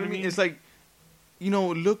 You know what I mean? It's like, you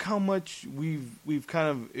know, look how much we've kind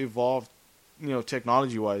of evolved, you know,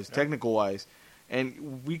 technology wise, technical wise,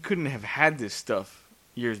 and we couldn't have had this stuff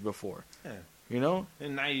years before. Yeah. You know,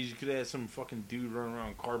 in the 90s, you could have some fucking dude running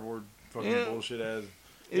around cardboard fucking Yeah. bullshit ass.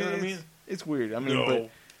 You know what I mean? It's weird. I mean, No. but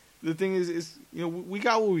the thing is, you know, we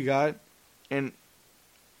got what we got, and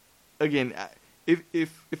again,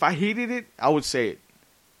 if I hated it, I would say it,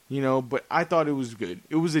 you know. But I thought it was good.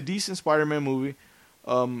 It was a decent Spider-Man movie.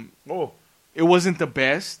 It wasn't the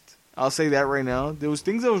best. I'll say that right now. There was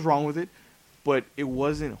things that was wrong with it, but it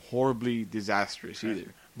wasn't horribly disastrous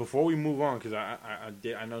either. Before we move on, because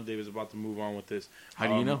I know David's about to move on with this. How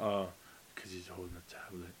do you know? Because he's holding a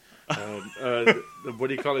tablet. What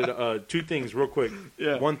do you call it? Two things, real quick.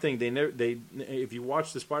 Yeah. One thing, if you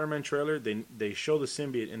watch the Spider-Man trailer, they show the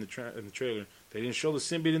symbiote in the trailer. They didn't show the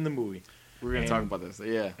symbiote in the movie. We're gonna talk about this.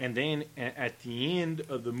 Yeah. And then at the end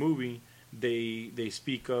of the movie, they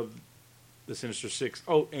speak of the Sinister Six.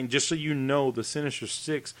 Oh, and just so you know, the Sinister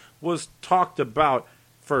Six was talked about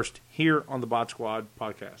first here on the Bot Squad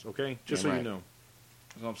podcast. Okay, just so you know.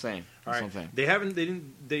 That's what I'm saying. All That's right. what I'm saying. They haven't. They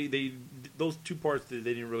didn't. They those two parts that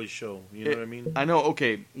they didn't really show. You know what I mean? I know.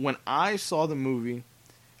 Okay, when I saw the movie,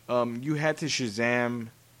 you had to Shazam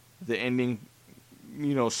the ending,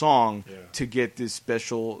 song Yeah. to get this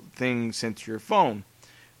special thing sent to your phone.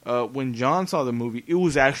 When John saw the movie, it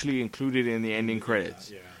was actually included in the ending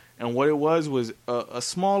credits. Yeah. And what it was a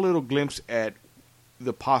small little glimpse at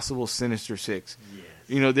the possible Sinister Six.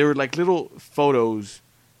 Yes. There were like little photos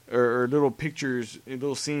or little pictures,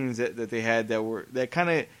 little scenes that they had that kind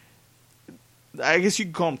of, I guess you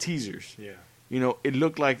could call them teasers. Yeah. It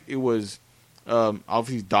looked like it was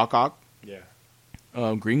obviously Doc Ock,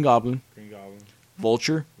 Yeah. Green Goblin, Green Goblin,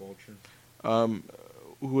 Vulture. Who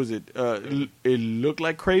was it? It looked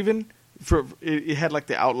like Craven. It had like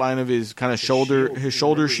the outline of his kind of shoulder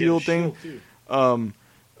shield thing.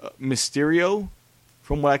 Mysterio,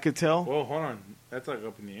 from what I could tell. Well, hold on. That's like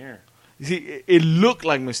up in the air. You see, it looked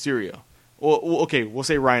like Mysterio. Well, okay, we'll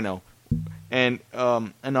say Rhino, and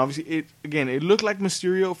obviously it looked like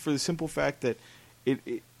Mysterio for the simple fact that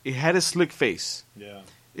it had a slick face. Yeah.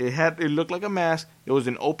 It looked like a mask. It was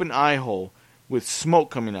an open eye hole with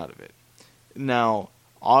smoke coming out of it. Now,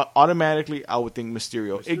 automatically, I would think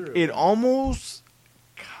Mysterio. It almost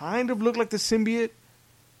kind of looked like the symbiote,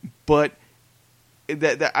 but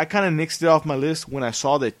that I kind of nixed it off my list when I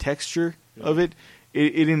saw the texture of it.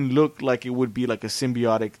 It didn't look like it would be like a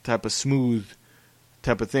symbiotic type of smooth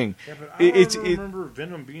type of thing. Yeah, but I don't remember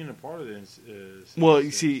Venom being a part of this. Well,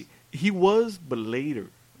 you see, he was, but later.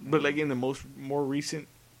 But like in the more recent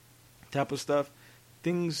type of stuff,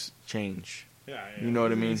 things change. Yeah. You know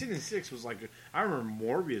what I mean? Season 6 was like, I remember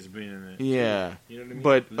Morbius being in it. Yeah. You know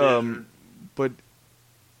what I mean? But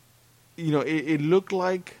it looked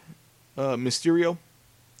like Mysterio,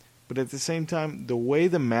 but at the same time, the way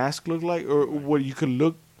the mask looked like, or what you could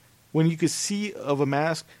look, when you could see of a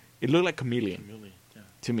mask, it looked like Chameleon. Yeah.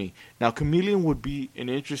 To me. Now, Chameleon would be an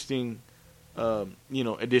interesting,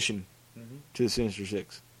 addition to the Sinister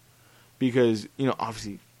Six, because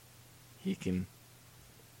obviously he can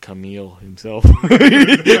Camille himself.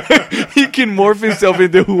 He can morph himself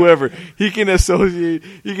into whoever. He can associate.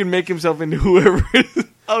 He can make himself into whoever.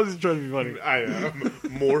 I was just trying to be funny. I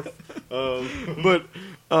morph. But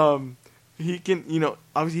he can,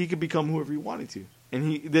 obviously he could become whoever he wanted to,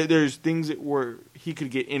 and there's things where he could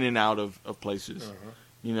get in and out of places.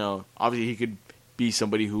 Obviously he could be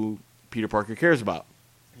somebody who Peter Parker cares about.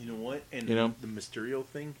 You know what? And the Mysterio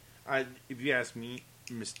thing, if you ask me,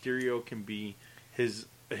 Mysterio can be his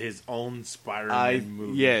own Spider-Man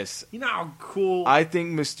movie. Yes. You know how cool? I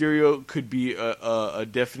think Mysterio could be a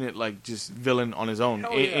definite just villain on his own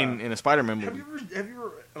in a Spider-Man movie. Have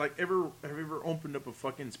you ever opened up a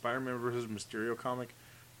fucking Spider-Man versus Mysterio comic,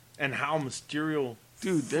 and how Mysterio?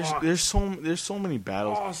 Dude, there's so many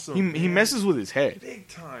battles. Awesome. He messes with his head Big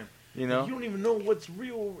time. You know, you don't even know what's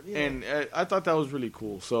real. And I thought that was really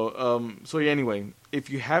cool. So, anyway, if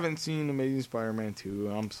you haven't seen Amazing Spider-Man 2,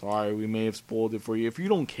 I'm sorry, we may have spoiled it for you. If you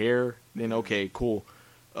don't care, then okay, cool.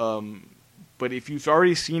 But if you've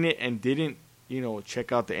already seen it and didn't,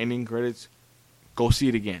 check out the ending credits, go see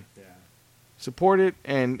it again. Yeah. Support it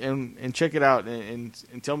and check it out and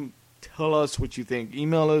tell us what you think.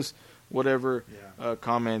 Email us, whatever,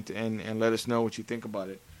 comment and let us know what you think about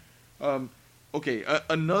it. Okay,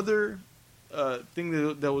 another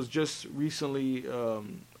thing that was just recently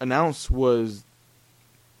announced was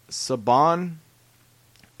Saban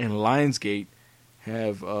and Lionsgate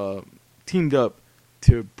have teamed up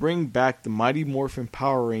to bring back the Mighty Morphin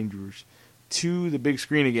Power Rangers to the big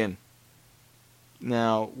screen again.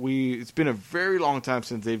 Now, it's been a very long time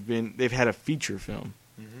since they've had a feature film.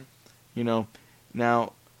 Mm-hmm.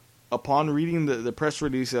 Now, upon reading the press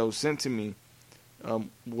release that was sent to me,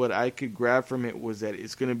 what I could grab from it was that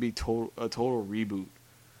it's going to be a total reboot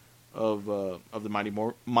of the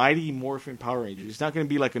Mighty Morphin Power Rangers. It's not going to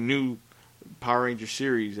be like a new Power Ranger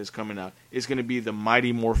series that's coming out. It's going to be the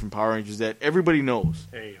Mighty Morphin Power Rangers that everybody knows.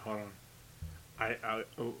 Hey, hold on.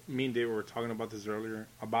 Me and Dave were talking about this earlier,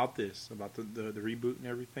 about the reboot and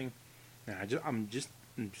everything. And I'm just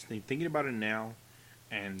thinking about it now,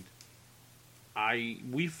 and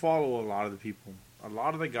we follow a lot of the people. A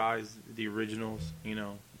lot of the guys, the originals,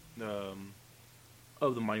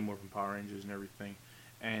 of the Mighty Morphin Power Rangers and everything,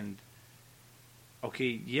 and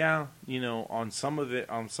on some of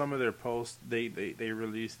their posts, they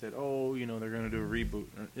released that they're gonna do a reboot,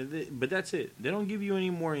 but that's it. They don't give you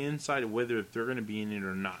any more insight of whether if they're gonna be in it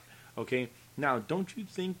or not. Okay, now don't you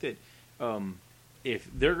think that if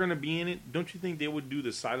they're gonna be in it, don't you think they would do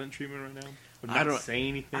the silent treatment right now? I don't say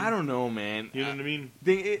anything. I don't know, man. You know what I mean?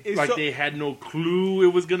 It's they had no clue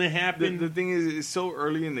it was gonna happen. The thing is, it's so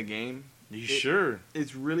early in the game Sure?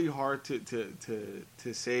 It's really hard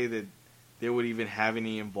to say that they would even have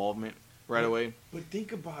any involvement right away. But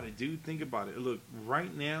think about it, dude. Think about it. Look,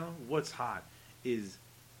 right now, what's hot is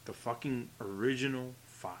the fucking original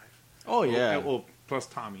 5. Oh yeah. Oh, plus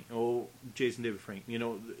Tommy. Oh, Jason David Frank. You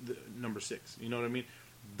know, the number 6. You know what I mean?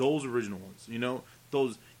 Those original ones. You know,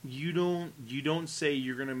 those. You don't say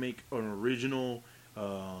you're gonna make an original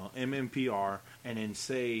MMPR and then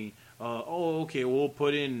say, oh, okay, we'll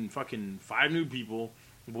put in fucking 5 new people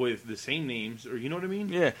with the same names, or you know what I mean?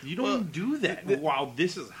 Yeah. You don't do that while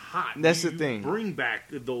this is hot. That's you the thing. Bring back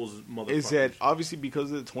those motherfuckers. Is that obviously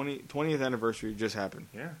because of the 20th anniversary just happened.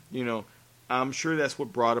 Yeah. You know, I'm sure that's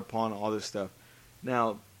what brought upon all this stuff.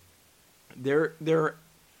 Now, they're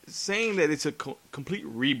saying that it's a complete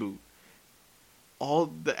reboot.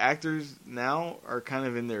 All the actors now are kind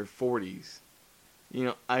of in their 40s. You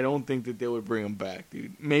know, I don't think that they would bring them back,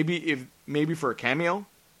 dude. Maybe for a cameo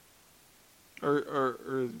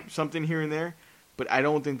or something here and there, but I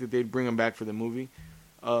don't think that they'd bring them back for the movie.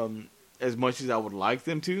 As much as I would like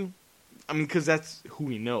them to, I mean, because that's who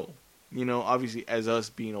we know. You know, obviously, as us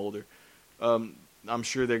being older, I'm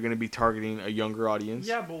sure they're going to be targeting a younger audience.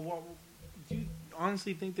 Yeah, but do you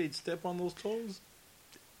honestly think they'd step on those toes?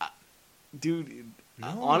 Dude,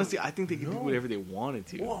 No. honestly, I think they could do No. whatever they wanted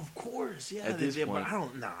to. Well, of course, yeah. At this point. But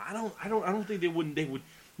I don't think they wouldn't. They would.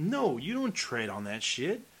 No, you don't tread on that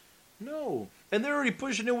shit. No, and they're already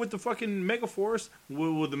pushing it with the fucking Megaforce.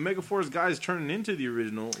 With the Megaforce guys turning into the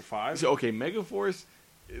original 5. So, okay, Megaforce,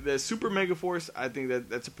 the Super Megaforce, I think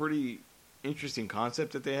that's a pretty interesting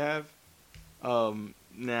concept that they have.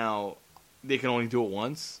 Now, they can only do it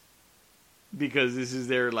once because this is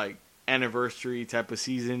their like anniversary type of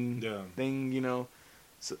season thing, you know.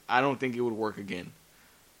 So I don't think it would work again.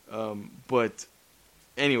 But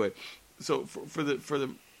anyway, so for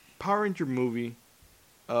the Power Ranger movie,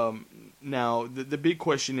 now the big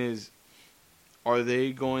question is, are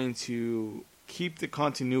they going to keep the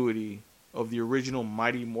continuity of the original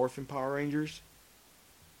Mighty Morphin Power Rangers?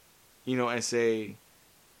 You know, and say,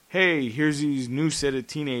 hey, here's these new set of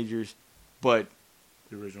teenagers, but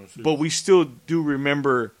The original suit. we still do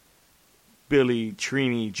remember Billy,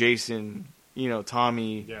 Trini, Jason, you know,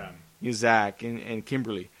 Tommy, Zach, and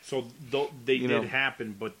Kimberly. So they You did know.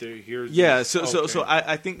 happen, but here's So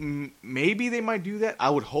I think maybe they might do that. I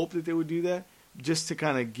would hope that they would do that just to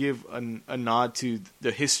kind of give a nod to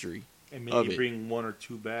the history and of maybe it. bring 1 or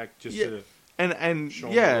 2 back just Yeah. to. And Show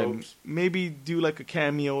 'em yeah, the ropes. maybe do like a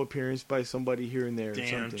cameo appearance by somebody here and there. Or Damn,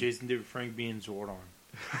 something. Jason David Frank being Zordon.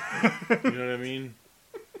 You know what I mean?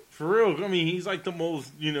 For real, I mean, he's like the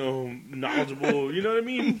most, knowledgeable, you know what I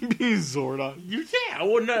mean? He's Zordon. I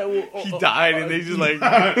would not. He died and they just like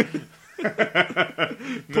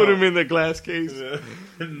put him in the glass case.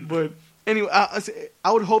 But anyway,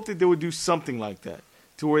 I would hope that they would do something like that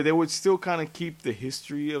to where they would still kind of keep the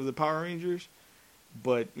history of the Power Rangers,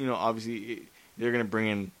 but obviously they're gonna bring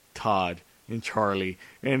in Todd and Charlie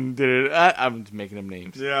and I'm just making them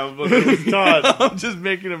names. Yeah, but it was Todd. I'm just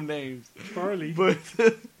making them names. Charlie.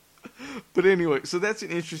 But anyway, so that's an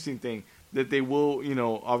interesting thing that they will,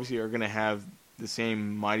 obviously are gonna have the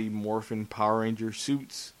same Mighty Morphin Power Ranger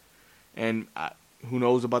suits, and who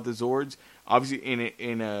knows about the Zords? Obviously,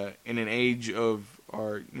 in an age of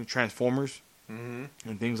our Transformers Mm-hmm.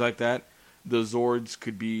 and things like that, the Zords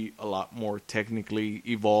could be a lot more technically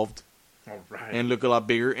evolved All right. and look a lot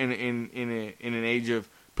bigger. In an age of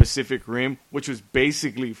Pacific Rim, which was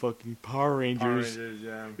basically fucking Power Rangers. Power Rangers,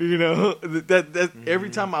 yeah. That every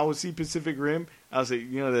time I would see Pacific Rim, I would say,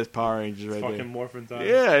 that's Power Rangers right there. Fucking morphin' time.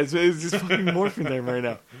 Yeah, it's just fucking morphin' time right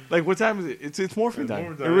now. Like, what time is it? It's morphin' time.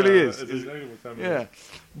 Morphin' It really yeah. is. It's exactly what time Yeah.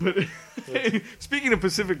 it is. But speaking of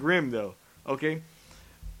Pacific Rim, though, okay?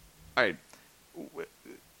 All right.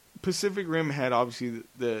 Pacific Rim had, obviously,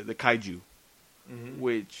 the kaiju, Mm-hmm.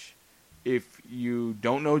 which, if you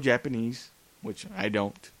don't know Japanese, which I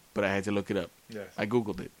don't, but I had to look it up. Yes. I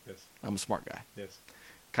Googled it. Yes. I'm a smart guy. Yes.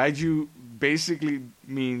 Kaiju basically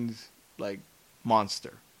means, like,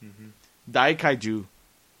 monster. Mm-hmm. Dai Kaiju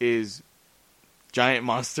is giant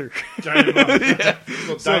monster. Giant monster. Yeah.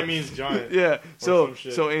 So So- that means giant. Yeah. some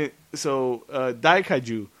shit. Dai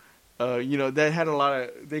Kaiju, that had a lot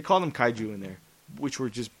of, they call them kaiju in there, which were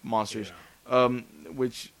just monsters. Yeah.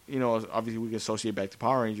 Which obviously we can associate back to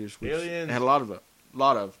Power Rangers, which Aliens. had a lot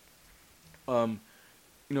of. The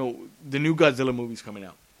new Godzilla movie's coming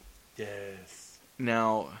out Yes.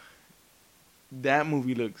 now. That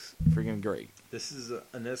movie looks freaking great. This is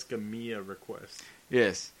an Escamilla request.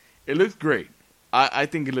 Yes, it looks great. I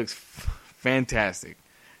think it looks fantastic.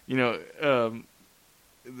 There's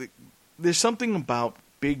something about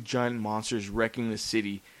big giant monsters wrecking the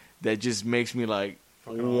city that just makes me like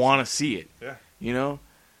Fucking want to see it. Yeah. You know,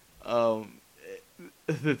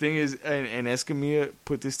 the thing is, and Escamilla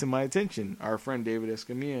put this to my attention. Our friend David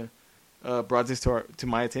Escamilla brought this to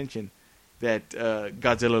my attention that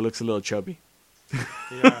Godzilla looks a little chubby.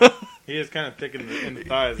 Yeah, he is kind of thick in the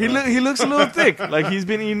thighs. He looks a little thick, like he's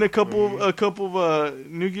been eating a couple of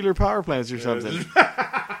nuclear power plants or something.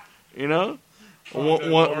 You know,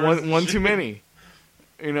 one too many.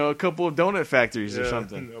 You know, a couple of donut factories or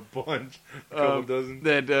something. A bunch, a couple dozen.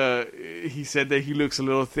 That he said that he looks a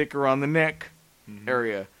little thicker on the neck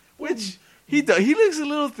area, which he does. He looks a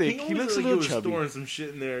little thick. He looks a little chubby. Storing some shit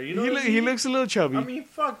in there, you know. He looks a little chubby. I mean,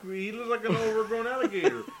 fuck me. He looks like an overgrown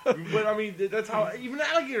alligator. But I mean, that's how even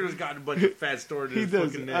alligators got a bunch of fat stored in his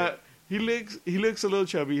fucking neck. He looks a little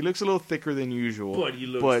chubby. He looks a little thicker than usual. But he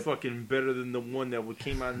looks fucking better than the one that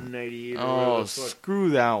came out in '98. Oh,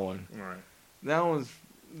 screw that one. All right.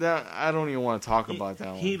 That I don't even want to talk about that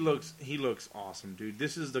one. He looks awesome, dude.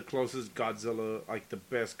 This is the closest Godzilla, like the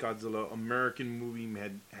best Godzilla American movie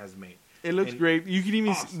has made. It looks great. You can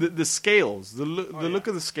even see the scales, the look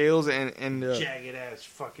of the scales and jagged ass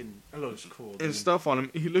fucking. It looks cool. Dude. And stuff on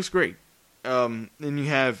him. He looks great. Then you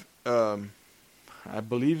have, I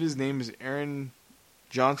believe his name is Aaron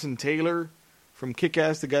Johnson Taylor from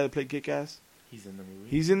Kick-Ass, the guy that played Kick-Ass. He's in the movie.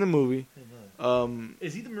 He's in the movie.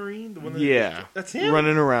 Is he the Marine? The one that's him.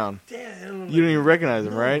 Running around. Damn, you don't even recognize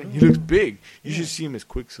him, right? He looks big. You should see him as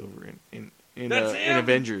Quicksilver in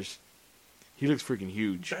Avengers. He looks freaking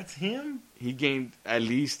huge. That's him? He gained at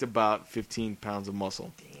least about 15 pounds of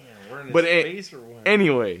muscle. Damn, we're in his face or what?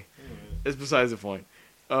 Anyway, it's besides the point.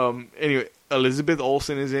 Anyway, Elizabeth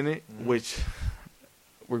Olsen is in it, which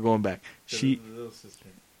we're going back. The little sister.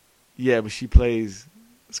 Yeah, but she plays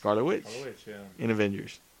Scarlet Witch, in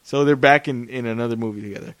Avengers. So they're back in another movie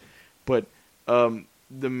together. But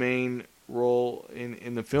the main role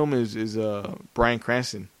in the film is Bryan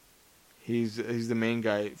Cranston. He's the main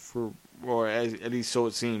guy or at least so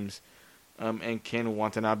it seems. And Ken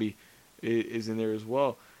Watanabe is in there as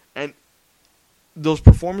well. And those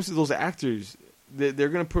performances, those actors, they're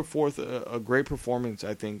going to put forth a great performance,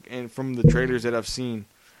 I think. And from the trailers that I've seen,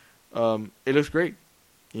 it looks great.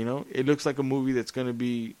 You know, it looks like a movie that's going to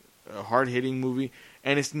be a hard-hitting movie.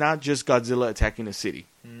 And it's not just Godzilla attacking a city.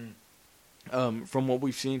 From what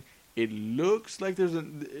we've seen, it looks like there's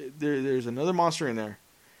another monster in there.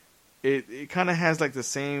 It kind of has like the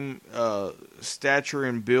same stature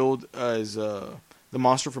and build as the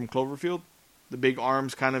monster from Cloverfield, the big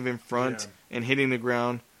arms kind of in front and hitting the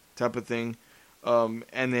ground type of thing. And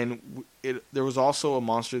then there was also a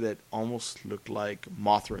monster that almost looked like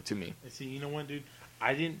Mothra to me. See, you know what, dude?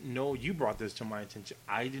 I didn't know you brought this to my attention.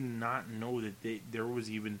 I did not know that there was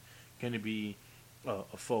even going to be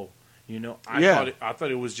a foe. You know, I thought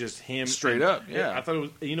it was just him straight up. Yeah, I thought it was.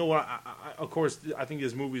 You know what? Of course, I think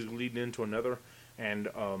this movie is leading into another, and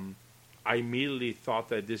I immediately thought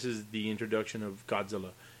that this is the introduction of Godzilla.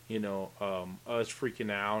 You know, us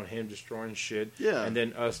freaking out, him destroying shit, and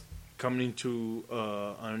then us coming to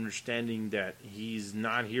an understanding that he's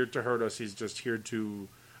not here to hurt us. He's just here to,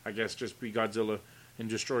 I guess, just be Godzilla and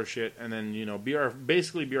destroy shit, and then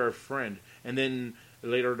basically be our friend, and then.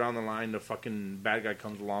 Later down the line, the fucking bad guy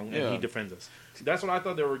comes along and he defends us. That's what I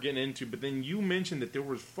thought they were getting into. But then you mentioned that there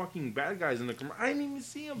was fucking bad guys in the commercial. I didn't even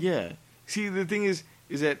see them. Yeah. See, the thing is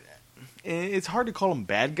that it's hard to call them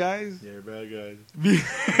bad guys. They're bad guys.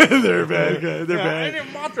 They're bad guys. They're bad.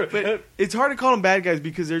 Mothra. But it's hard to call them bad guys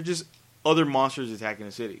because they're just other monsters attacking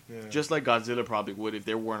the city. Yeah. Just like Godzilla probably would if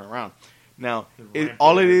they weren't around. Now,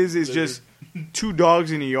 all it is just two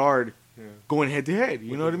dogs in a yard going head to head.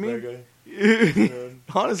 You know what I mean?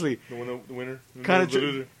 Honestly, the winner, kind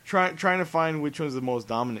of trying to find which one's the most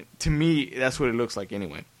dominant. To me, that's what it looks like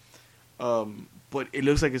anyway. But it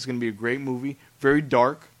looks like it's going to be a great movie, very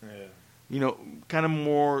dark. Yeah. You know, kind of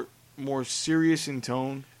more serious in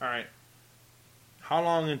tone. All right. How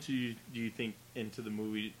long do you think into the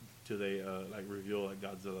movie do they like reveal like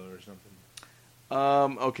Godzilla or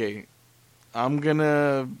something? Okay, I'm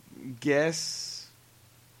gonna guess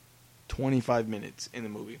 25 minutes in the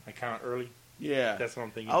movie. Like kind of early? Yeah. That's what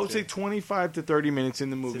I'm thinking. I would say 25 to 30 minutes in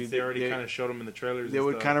the movie. Since they already kind of showed him in the trailers. They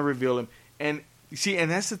would kind of reveal him. And see,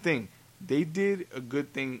 and that's the thing. They did a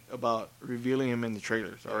good thing about revealing him in the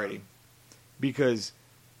trailers already. Because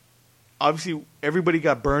obviously everybody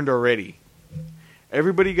got burned already.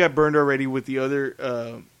 Everybody got burned already with the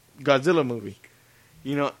other Godzilla movie.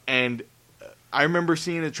 You know, and I remember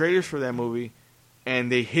seeing the trailers for that movie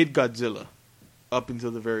and they hid Godzilla up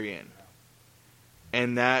until the very end.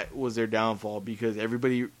 And that was their downfall because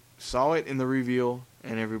everybody saw it in the reveal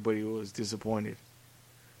and everybody was disappointed.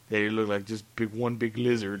 that it looked like just one big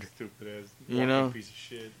lizard. Stupid ass. You know? Piece of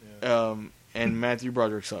shit. Yeah. And Matthew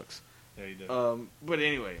Broderick sucks. Yeah, he does. But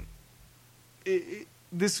anyway,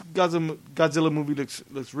 this Godzilla movie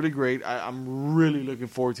looks really great. I'm really looking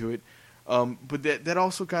forward to it. But that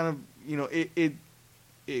also kind of, you know, it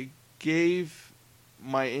gave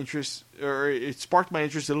my interest, or it sparked my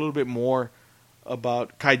interest a little bit more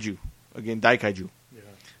about kaiju, again, Daikaiju. Yeah.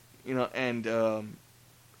 You know, and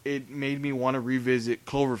it made me want to revisit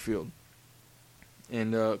Cloverfield.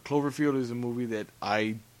 And Cloverfield is a movie that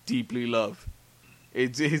I deeply love.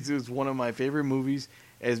 It's one of my favorite movies.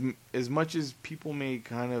 As much as people may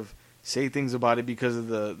kind of say things about it because of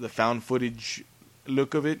the found footage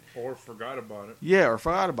look of it, Or forgot about it. yeah, or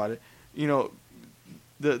forgot about it. You know,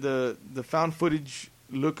 the found footage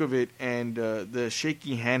look of it and the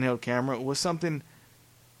shaky handheld camera was something.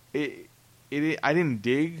 I didn't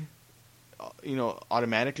dig, you know,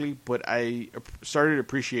 automatically, but I started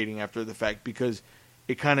appreciating after the fact because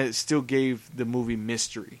it kind of still gave the movie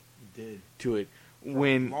mystery It did. to it. For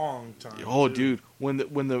When a long time. oh, too. dude, when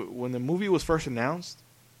the movie was first announced,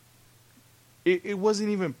 it wasn't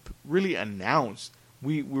even really announced.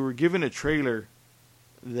 We were given a trailer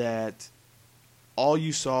that all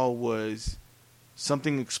you saw was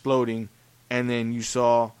something exploding, and then you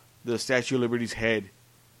saw the Statue of Liberty's head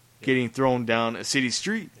getting thrown down a city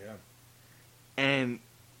street. Yeah. And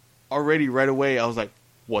already right away, I was like,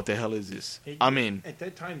 "What the hell is this? Hey, I'm in." At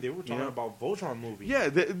that time, they were talking know? about Voltron movie. Yeah,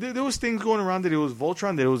 there was things going around that it was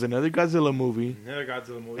Voltron, that it was another Godzilla movie, Another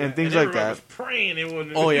Godzilla movie. And things like everybody that. was praying it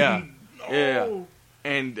wouldn't. Oh, yeah. No. Yeah.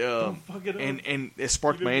 and Don't fuck it up. and it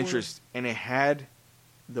sparked Even my more. interest, and it had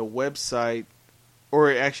the website,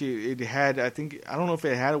 or actually it had, I don't know if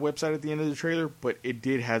it had a website at the end of the trailer, but it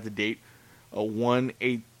did have the date,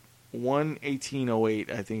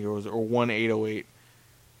 1/18/08, I think it was, or 1/8/08,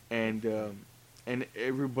 and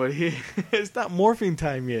everybody, it's not morphing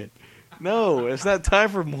time yet. No, it's not time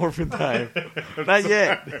for morphing time, not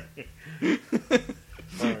yet. All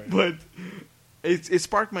right. But it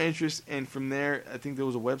sparked my interest, and from there, I think there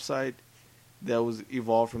was a website that was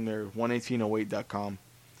evolved from there, 11808.com,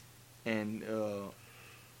 and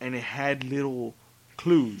it had little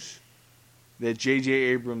clues that J.J.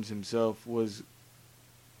 Abrams himself was,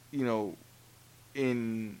 you know,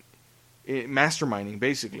 in masterminding.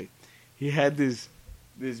 Basically, he had this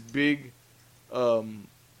big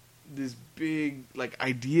like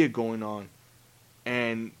idea going on,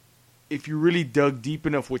 and if you really dug deep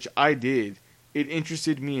enough, which I did, it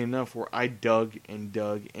interested me enough where I dug and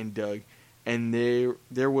dug and dug, and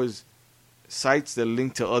there was sites that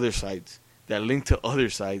linked to other sites, that linked to other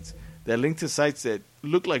sites, that linked to sites that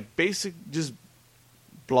looked like basic just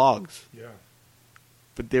blogs, Yeah.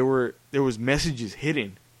 but there was messages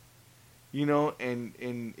hidden, you know, and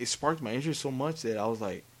it sparked my interest so much that I was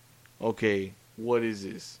like, okay, what is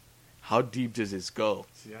this? How deep does this go?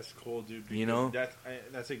 See, that's cool, dude. You know?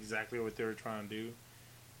 That's exactly what they were trying to do,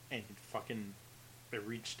 and it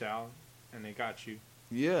reached out and they got you.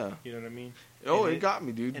 Yeah. You know what I mean? Oh, And it got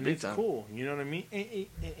me, dude. And big it's time. cool. You know what I mean?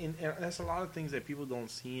 And that's a lot of things that people don't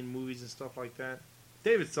see in movies and stuff like that.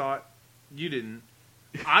 David saw it. You didn't.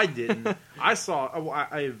 I didn't. I saw it.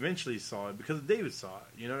 I eventually saw it because David saw it.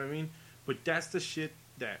 You know what I mean? But that's the shit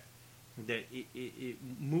that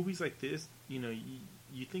movies like this, you know,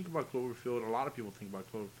 you think about Cloverfield. A lot of people think about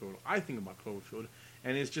Cloverfield. I think about Cloverfield.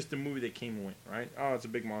 And it's just a movie that came and went, right? Oh, it's a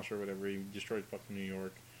big monster or whatever. He destroyed fucking New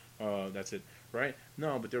York. That's it, right?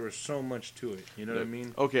 No, but there was so much to it. You know what I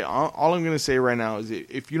mean? Okay, all I'm going to say right now is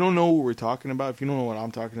if you don't know what we're talking about, if you don't know what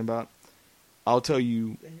I'm talking about, I'll tell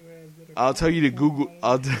you to Google.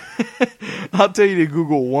 I'll tell you to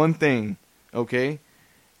Google one thing, okay?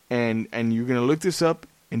 And you're going to look this up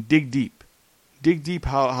and dig deep. Dig deep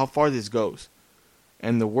how far this goes.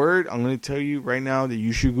 And the word I'm going to tell you right now that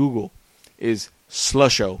you should Google is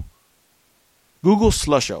slusho. Google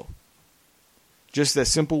slusho. Just that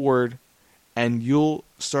simple word, and you'll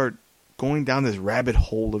start going down this rabbit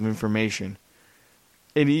hole of information.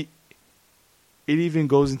 And it even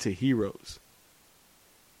goes into Heroes.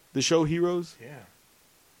 The show Heroes? Yeah.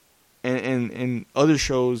 And other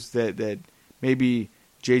shows that maybe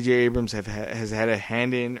J.J. Abrams has had a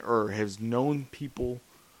hand in or has known people,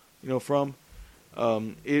 you know, from.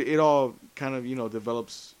 It all kind of, you know,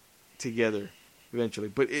 develops together eventually.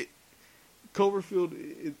 But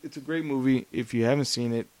Cloverfield, it's a great movie. If you haven't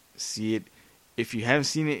seen it, see it. If you haven't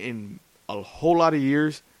seen it in a whole lot of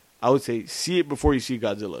years, I would say see it before you see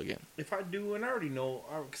Godzilla again. If I do, and I already know,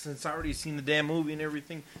 since I already seen the damn movie and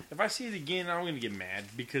everything, if I see it again, I'm going to get mad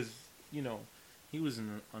because, you know, he was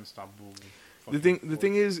an unstoppable. The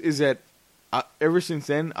thing is that ever since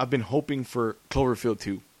then, I've been hoping for Cloverfield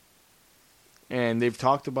 2. And they've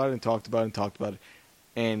talked about it and talked about it and talked about it.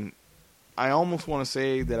 And I almost want to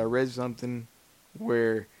say that I read something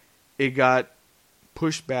where it got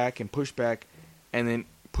pushed back, and then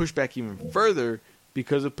pushed back even further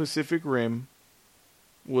because of Pacific Rim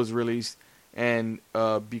was released, and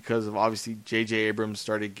because of obviously J.J. Abrams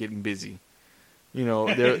started getting busy. You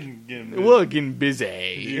know, they're getting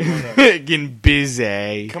busy. Getting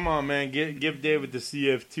busy. Come on, man, give David the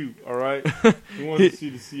CF2. All right, he wants to see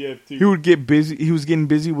the CF2. He would get busy. He was getting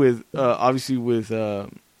busy with obviously with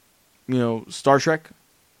Star Trek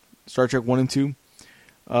 1 and 2.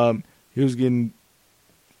 He was getting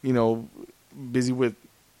busy with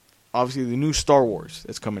obviously the new Star Wars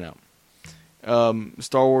that's coming out.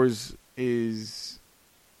 Star Wars is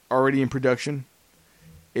already in production.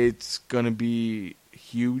 It's going to be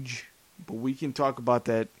huge, but we can talk about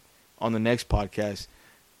that on the next podcast.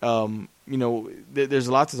 There's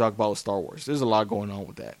a lot to talk about with Star Wars. There's a lot going on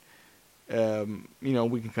with that.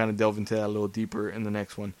 We can kind of delve into that a little deeper in the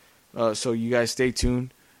next one. So you guys stay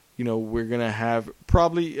tuned. We're going to have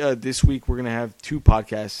probably this week, we're going to have 2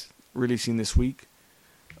 podcasts releasing this week.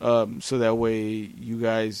 So that way you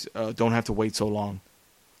guys don't have to wait so long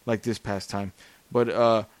like this past time.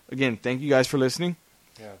 But again, thank you guys for listening.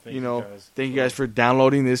 Yeah, thank you guys for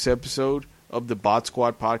downloading this episode of the Bot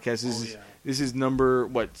Squad podcast. This is number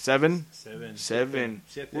what, 7? 7.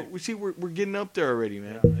 We're getting up there already,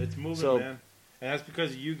 man. Yeah, it's moving, man. And that's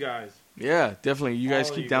because of you guys. Yeah, definitely. You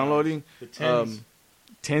guys keep downloading. The tens.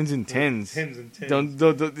 Tens and tens. Tens and tens.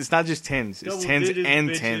 Don't, it's not just tens. It's Double tens digits, and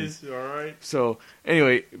bitches, tens. All right. So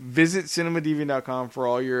anyway, visit cinemadeviant.com for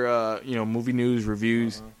all your movie news,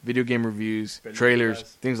 reviews, video game reviews, trailers,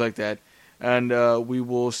 things like that. And we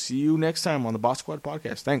will see you next time on the Bot Squad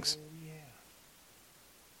podcast. Thanks.